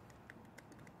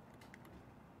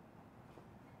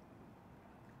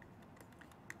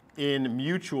in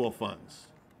mutual funds.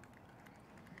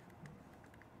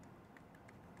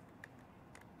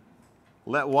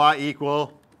 Let y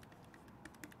equal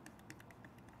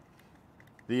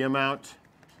the amount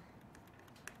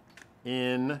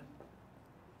in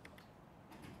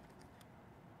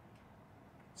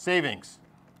savings.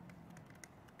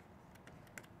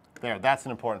 There, that's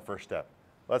an important first step.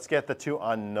 Let's get the two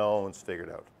unknowns figured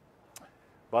out.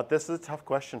 But this is a tough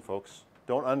question, folks.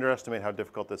 Don't underestimate how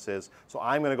difficult this is. So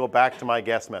I'm going to go back to my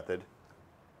guess method.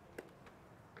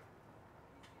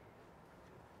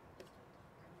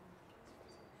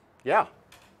 Yeah.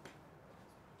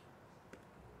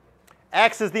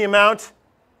 X is the amount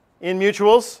in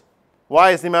mutuals. Y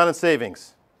is the amount in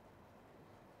savings.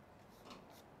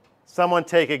 Someone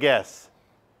take a guess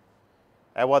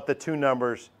at what the two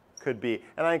numbers could be.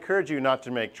 And I encourage you not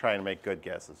to try and make good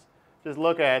guesses. Just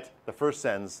look at the first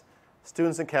sentence.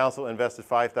 Students and council invested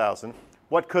 $5,000.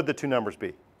 What could the two numbers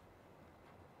be?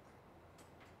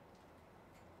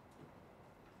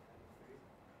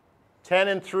 10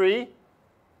 and 3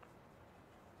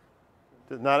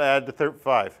 does not add to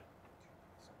 5.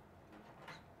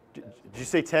 Did you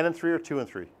say 10 and 3 or 2 and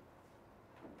 3?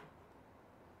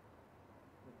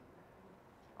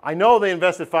 I know they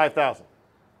invested 5,000.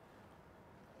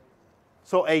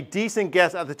 So a decent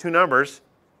guess at the two numbers,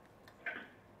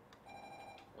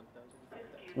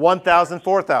 1,000,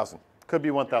 4,000. Could be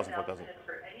 1,000, 4,000.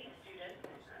 For any students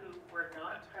who were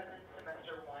not present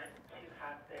semester 1 to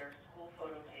have their school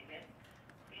photo taken,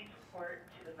 please report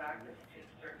to the back of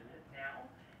Student Services now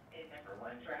in number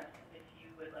 1 dress if you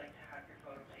would like to have your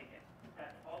photo taken.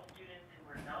 That's all students who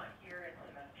were not here in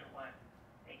semester 1.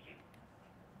 Thank you.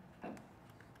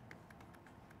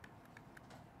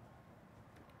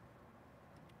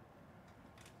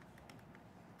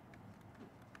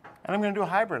 And I'm going to do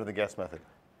a hybrid of the guess method.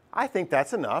 I think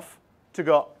that's enough to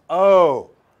go,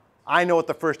 oh, I know what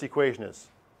the first equation is.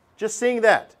 Just seeing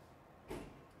that.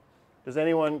 Does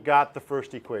anyone got the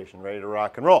first equation ready to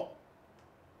rock and roll?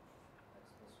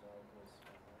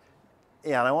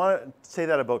 Yeah, and I want to say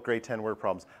that about grade 10 word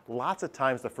problems. Lots of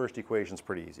times the first equation is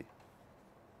pretty easy.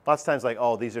 Lots of times like,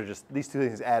 oh, these two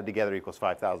things added together equals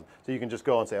 5,000. So you can just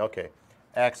go and say, okay,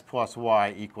 x plus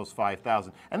y equals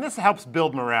 5,000. And this helps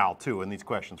build morale, too, in these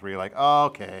questions where you're like,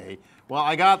 okay, well,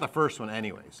 I got the first one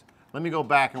anyways. Let me go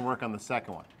back and work on the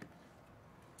second one.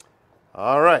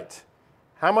 All right.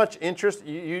 How much interest,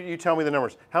 you tell me the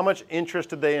numbers. How much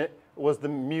interest was the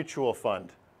mutual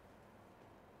fund?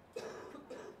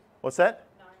 What's that?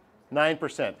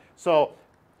 9%. So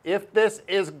if this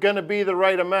is going to be the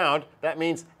right amount, that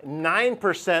means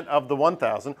 9% of the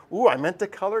 1,000. Ooh, I meant to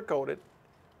color code it.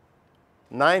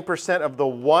 9% of the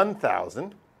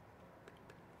 1,000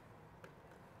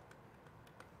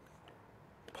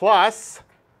 plus,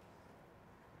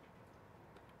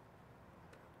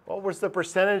 what was the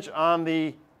percentage on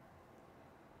the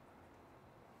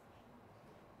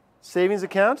savings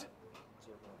account?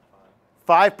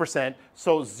 5%,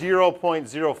 so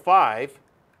 0.05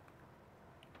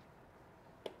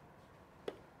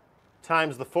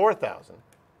 times the 4,000.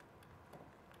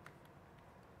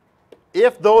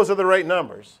 If those are the right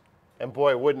numbers, and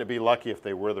boy, wouldn't it be lucky if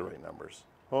they were the right numbers.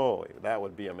 Holy, that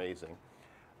would be amazing.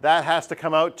 That has to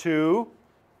come out to,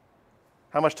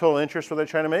 how much total interest were they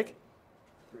trying to make?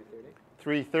 330.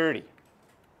 330.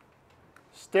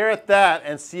 Stare at that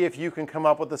and see if you can come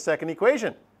up with the second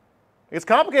equation. It's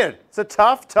complicated. It's a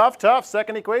tough, tough, tough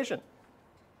second equation.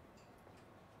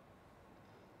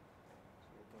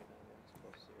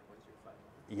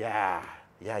 Yeah,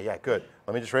 good.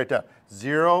 Let me just write it down.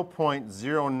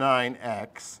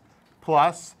 0.09x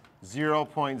plus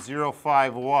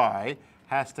 0.05y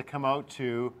has to come out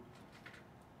to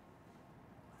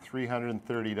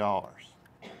 $330.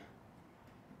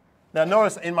 Now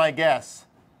notice in my guess,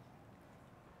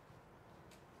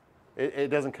 it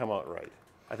doesn't come out right.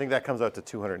 I think that comes out to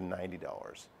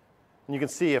 $290. And you can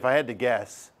see if I had to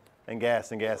guess and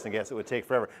guess and guess and guess, it would take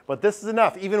forever. But this is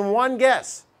enough, even one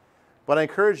guess. But I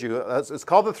encourage you, it's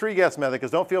called the 3-guess method,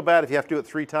 because don't feel bad if you have to do it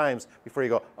 3 times before you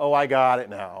go, oh, I got it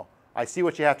now. I see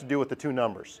what you have to do with the 2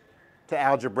 numbers to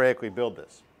algebraically build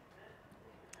this.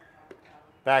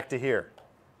 Back to here.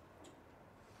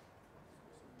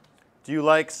 Do you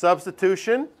like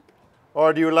substitution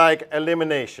or do you like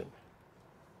elimination?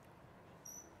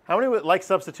 How many would like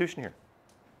substitution here?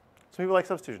 Some people like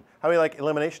substitution. How many like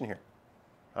elimination here?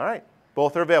 All right,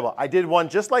 both are available. I did one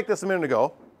just like this a minute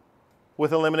ago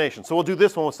with elimination. So we'll do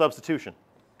this one with substitution.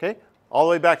 Okay, all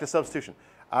the way back to substitution.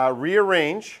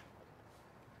 Rearrange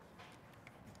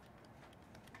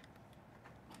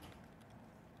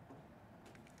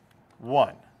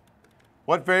one.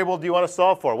 What variable do you want to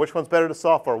solve for? Which one's better to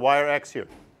solve for, y or x here?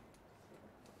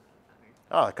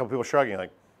 Oh, a couple people shrugging,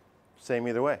 like, same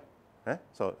either way. Okay?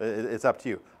 So it's up to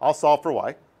you. I'll solve for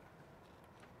y.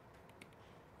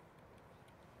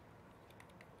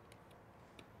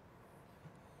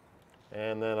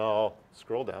 And then I'll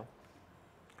scroll down.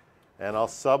 And I'll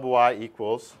sub y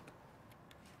equals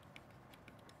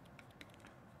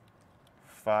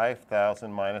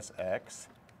 5,000 minus x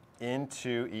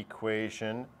into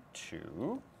equation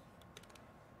 2.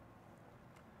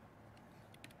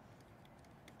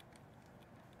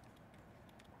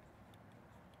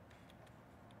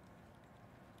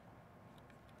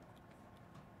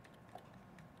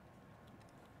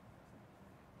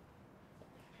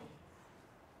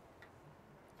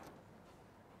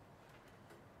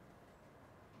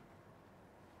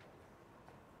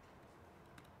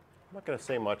 I'm not going to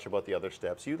say much about the other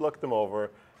steps. You look them over,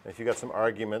 and if you got some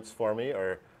arguments for me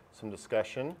or some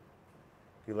discussion,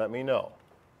 you let me know.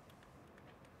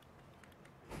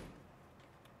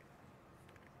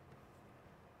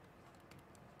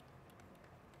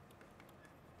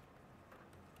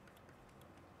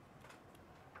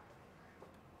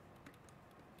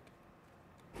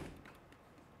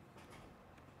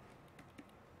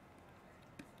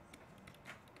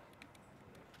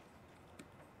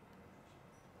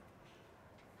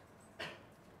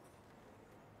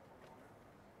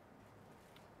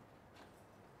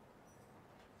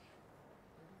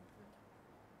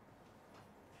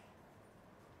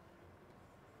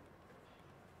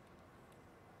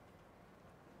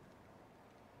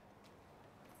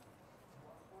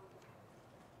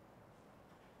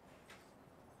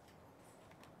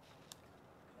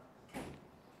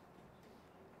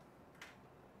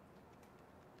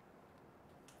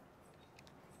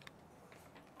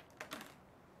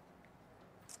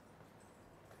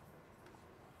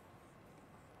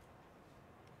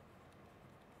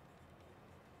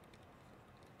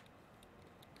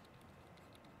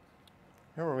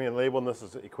 Remember we labeled this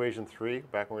as equation 3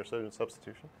 back when we were studying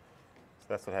substitution? So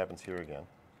that's what happens here again.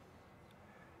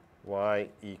 Y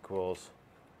equals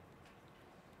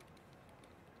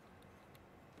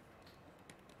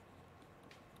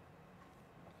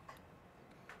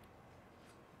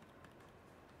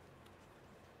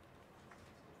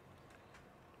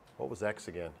what was x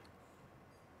again?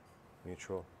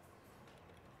 Mutual.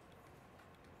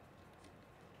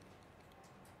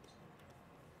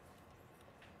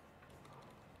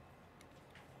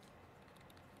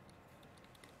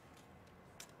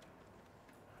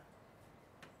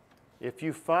 If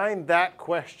you find that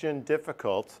question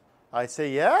difficult, I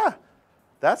say, yeah,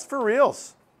 that's for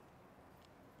reals.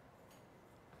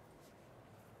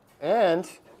 And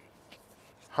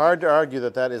hard to argue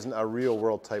that that isn't a real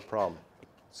world type problem.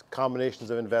 It's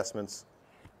combinations of investments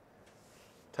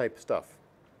type stuff.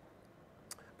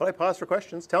 But I pause for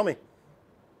questions. Tell me.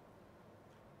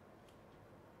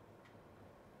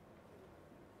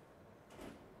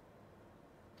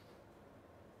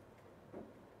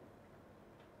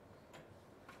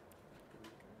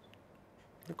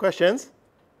 Questions?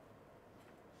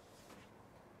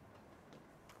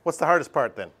 What's the hardest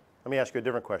part then? Let me ask you a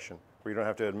different question where you don't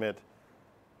have to admit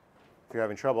if you're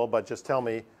having trouble, but just tell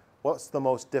me what's the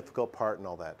most difficult part in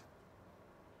all that?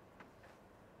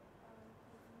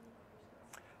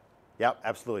 Yeah,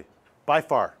 absolutely. By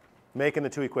far, making the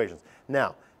two equations.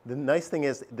 Now, the nice thing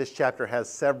is this chapter has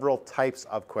several types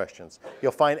of questions.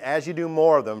 You'll find as you do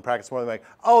more of them, practice more of them, like,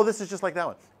 oh, this is just like that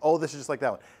one. Oh, this is just like that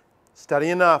one. Study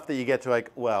enough that you get to like,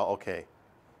 well, okay,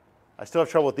 I still have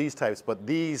trouble with these types, but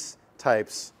these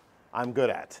types I'm good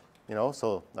at, you know,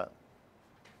 so.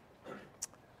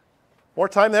 More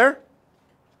time there?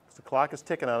 The clock is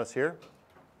ticking on us here.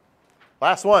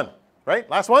 Last one, right?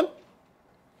 Last one?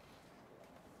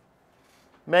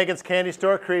 Megan's Candy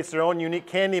Store creates their own unique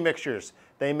candy mixtures.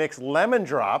 They mix lemon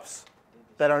drops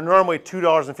that are normally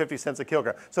 $2.50 a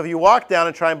kilogram. So if you walk down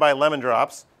and try and buy lemon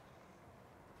drops,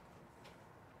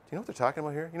 you know what they're talking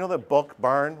about here? You know the bulk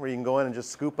barn where you can go in and just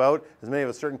scoop out as many of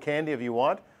a certain candy if you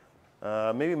want?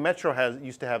 Maybe Metro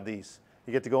used to have these.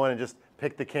 You get to go in and just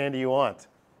pick the candy you want.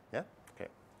 Yeah? Okay.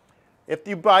 If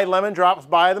you buy lemon drops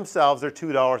by themselves, they're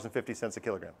 $2.50 a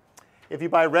kilogram. If you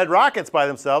buy Red Rockets by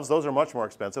themselves, those are much more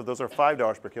expensive. Those are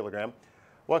 $5 per kilogram.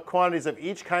 What quantities of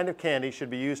each kind of candy should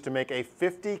be used to make a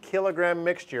 50-kilogram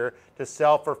mixture to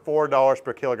sell for $4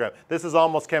 per kilogram? This is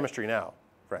almost chemistry now,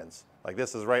 friends. Like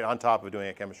this is right on top of doing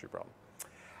a chemistry problem.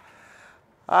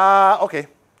 Okay,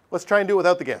 let's try and do it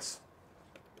without the guess.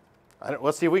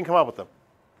 Let's see if we can come up with them.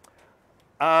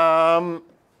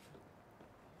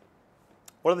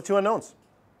 What are the two unknowns?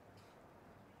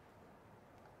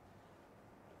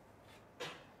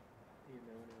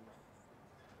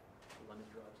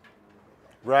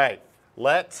 Right.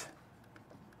 Let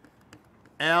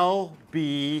L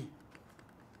be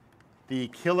the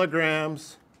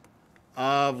kilograms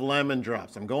of lemon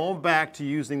drops. I'm going back to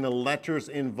using the letters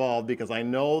involved because I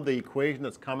know the equation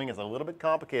that's coming is a little bit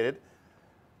complicated.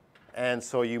 And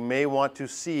so you may want to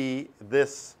see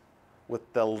this with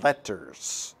the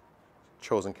letters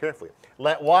chosen carefully.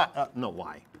 Let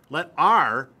Let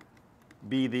R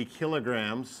be the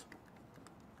kilograms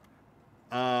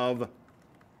of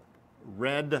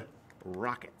red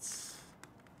rockets.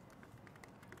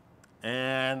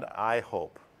 And I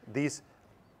hope these,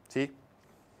 see,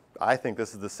 I think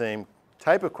this is the same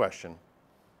type of question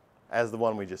as the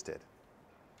one we just did.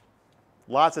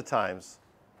 Lots of times,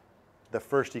 the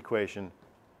first equation,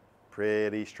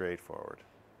 pretty straightforward.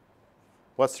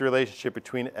 What's the relationship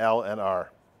between L and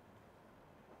R?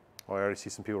 Oh, I already see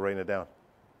some people writing it down.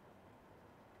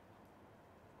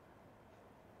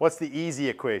 What's the easy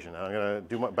equation? I'm going to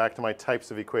do back to my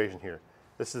types of equation here.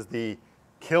 This is the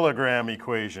kilogram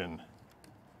equation.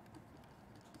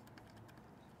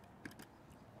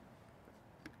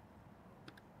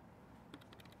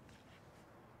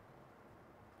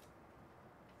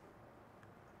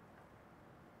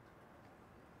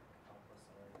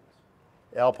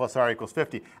 L plus R equals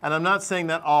 50. And I'm not saying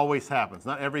that always happens.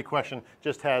 Not every question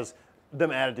just has them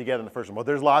added together in the first one. But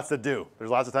there's lots that do. There's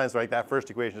lots of times like that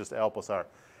first equation is just L plus R.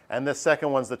 And this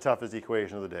second one's the toughest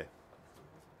equation of the day.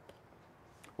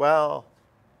 Well,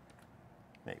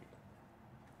 maybe.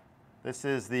 This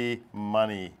is the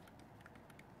money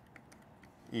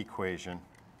equation.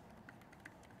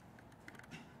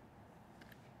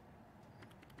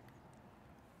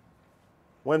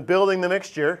 When building the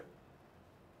mixture,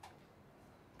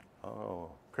 oh,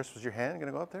 Chris, was your hand going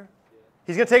to go up there? Yeah.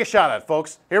 He's going to take a shot at it,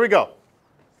 folks. Here we go.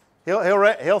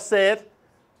 He'll say it.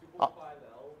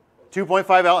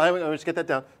 2.5 L. Let me just get that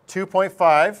down.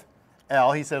 2.5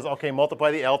 L. He says, okay,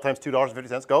 multiply the L times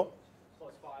 $2.50. Go.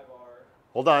 Plus 5R.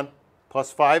 Hold on.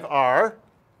 Plus 5R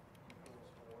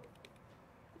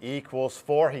equals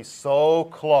 4. He's so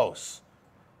close.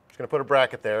 I'm just going to put a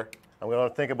bracket there. I'm going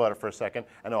to think about it for a second,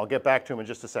 and I'll get back to him in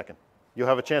just a second. You'll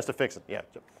have a chance to fix it. Yeah.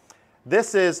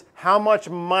 This is how much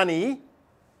money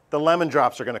the lemon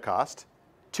drops are going to cost.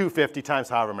 250 times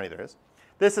however many there is.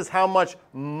 This is how much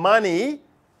money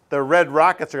the red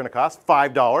rockets are going to cost.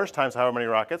 $5 times however many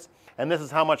rockets. And this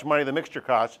is how much money the mixture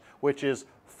costs, which is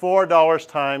 $4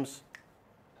 times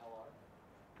LR.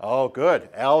 Oh, good.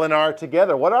 L and R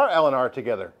together. What are L and R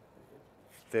together?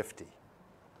 50.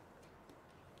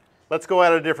 Let's go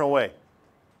at it a different way.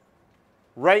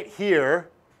 Right here,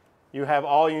 you have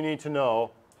all you need to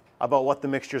know about what the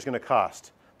mixture is going to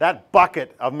cost. That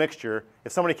bucket of mixture,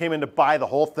 if somebody came in to buy the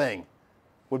whole thing,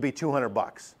 would be 200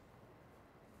 bucks.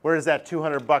 Where does that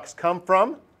 200 bucks come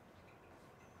from?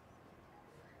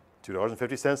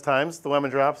 $2.50 times the lemon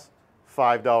drops,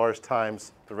 $5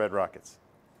 times the red rockets.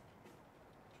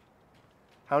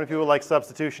 How many people like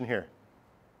substitution here?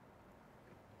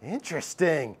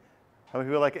 Interesting. How many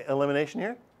people like elimination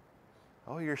here?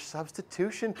 Oh, you're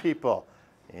substitution people.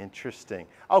 Interesting.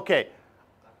 Okay,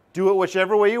 do it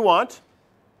whichever way you want.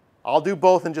 I'll do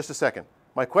both in just a second.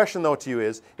 My question, though, to you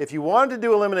is, if you wanted to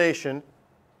do elimination,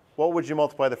 what would you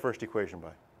multiply the first equation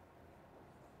by?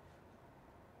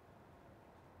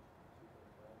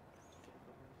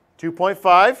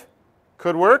 $2.5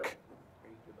 could work.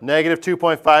 Negative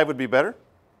 2.5 would be better.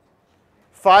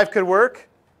 5 could work.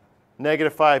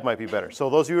 Negative 5 might be better. So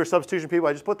those of you who are substitution people,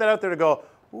 I just put that out there to go,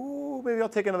 ooh, maybe I'll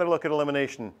take another look at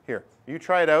elimination here. You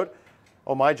try it out.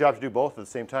 Oh, my job to do both at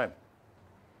the same time.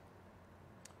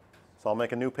 So I'll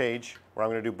make a new page where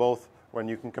I'm going to do both when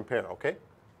you can compare, okay?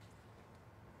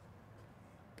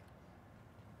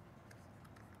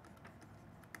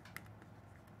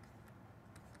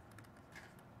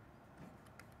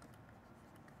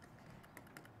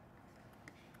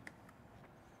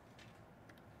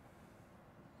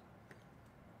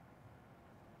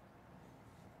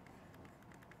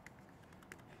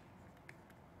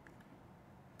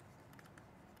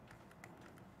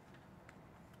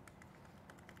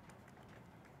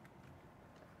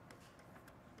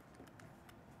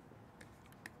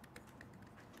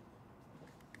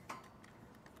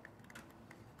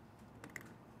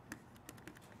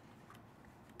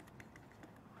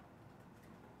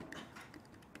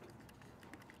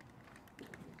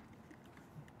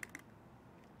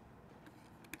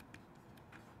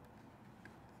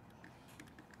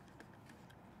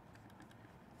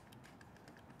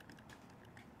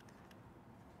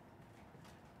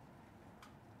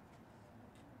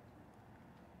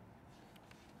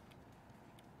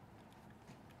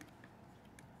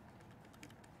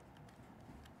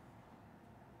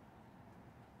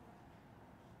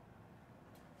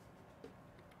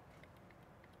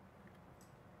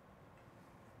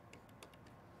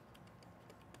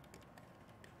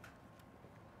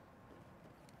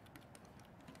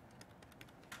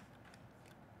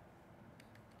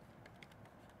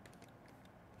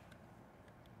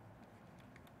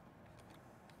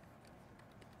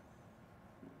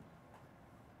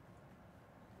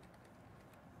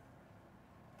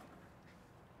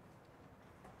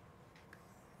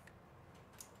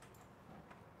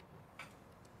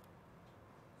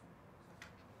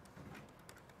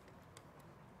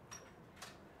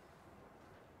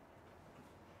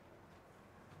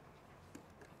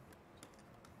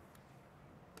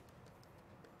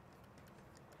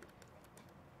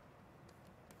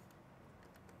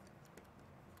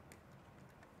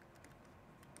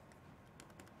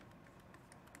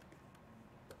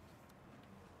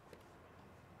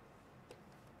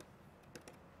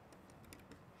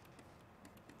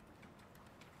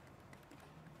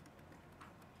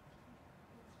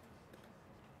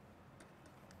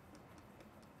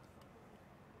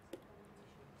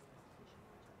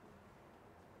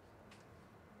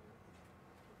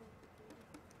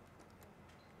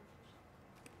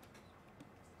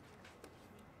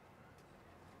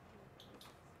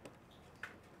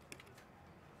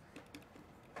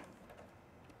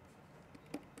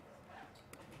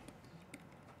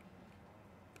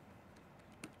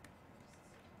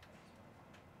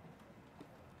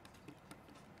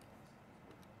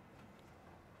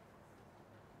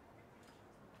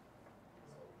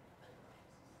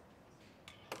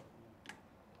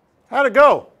 How'd it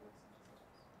go?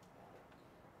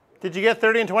 Did you get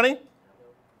 30 and 20?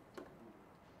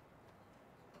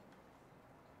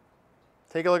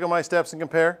 Take a look at my steps and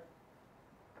compare.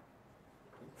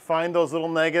 Find those little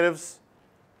negatives,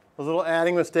 those little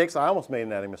adding mistakes. I almost made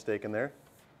an adding mistake in there.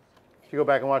 If you go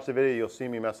back and watch the video, you'll see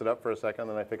me mess it up for a second,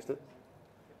 then I fixed it.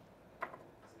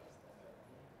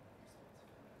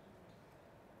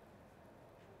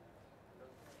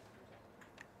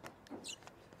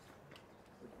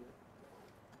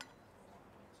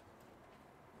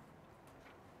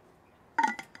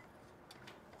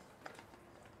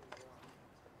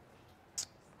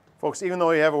 Folks, even though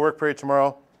you have a work period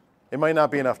tomorrow, it might not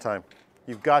be enough time.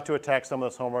 You've got to attack some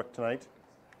of this homework tonight.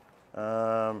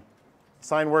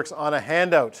 Sign works on a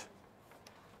handout.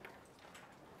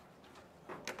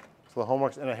 So the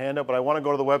homework's in a handout, but I want to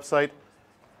go to the website.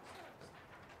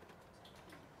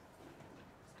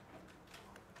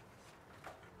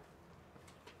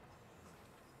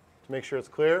 To make sure it's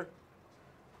clear.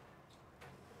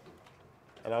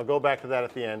 And I'll go back to that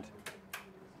at the end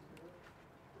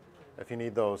if you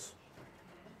need those.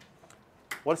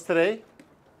 What's today?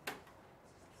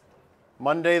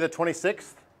 Monday the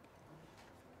 26th.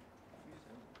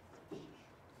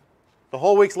 The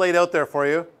whole week's laid out there for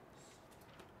you,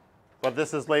 but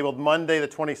this is labeled Monday the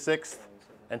 26th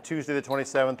and Tuesday the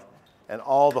 27th, and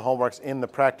all the homework's in the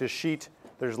practice sheet.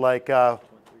 There's like, how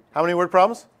many word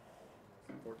problems?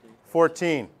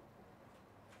 14.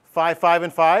 5, 5,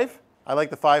 and 5. I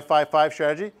like the 5, 5, 5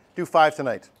 strategy. Do 5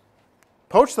 tonight.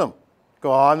 Poach them.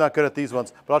 Go, oh, I'm not good at these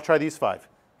ones, but I'll try these 5.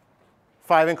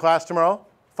 5 in class tomorrow,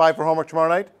 5 for homework tomorrow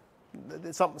night.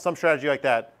 Some strategy like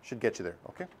that should get you there,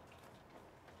 okay?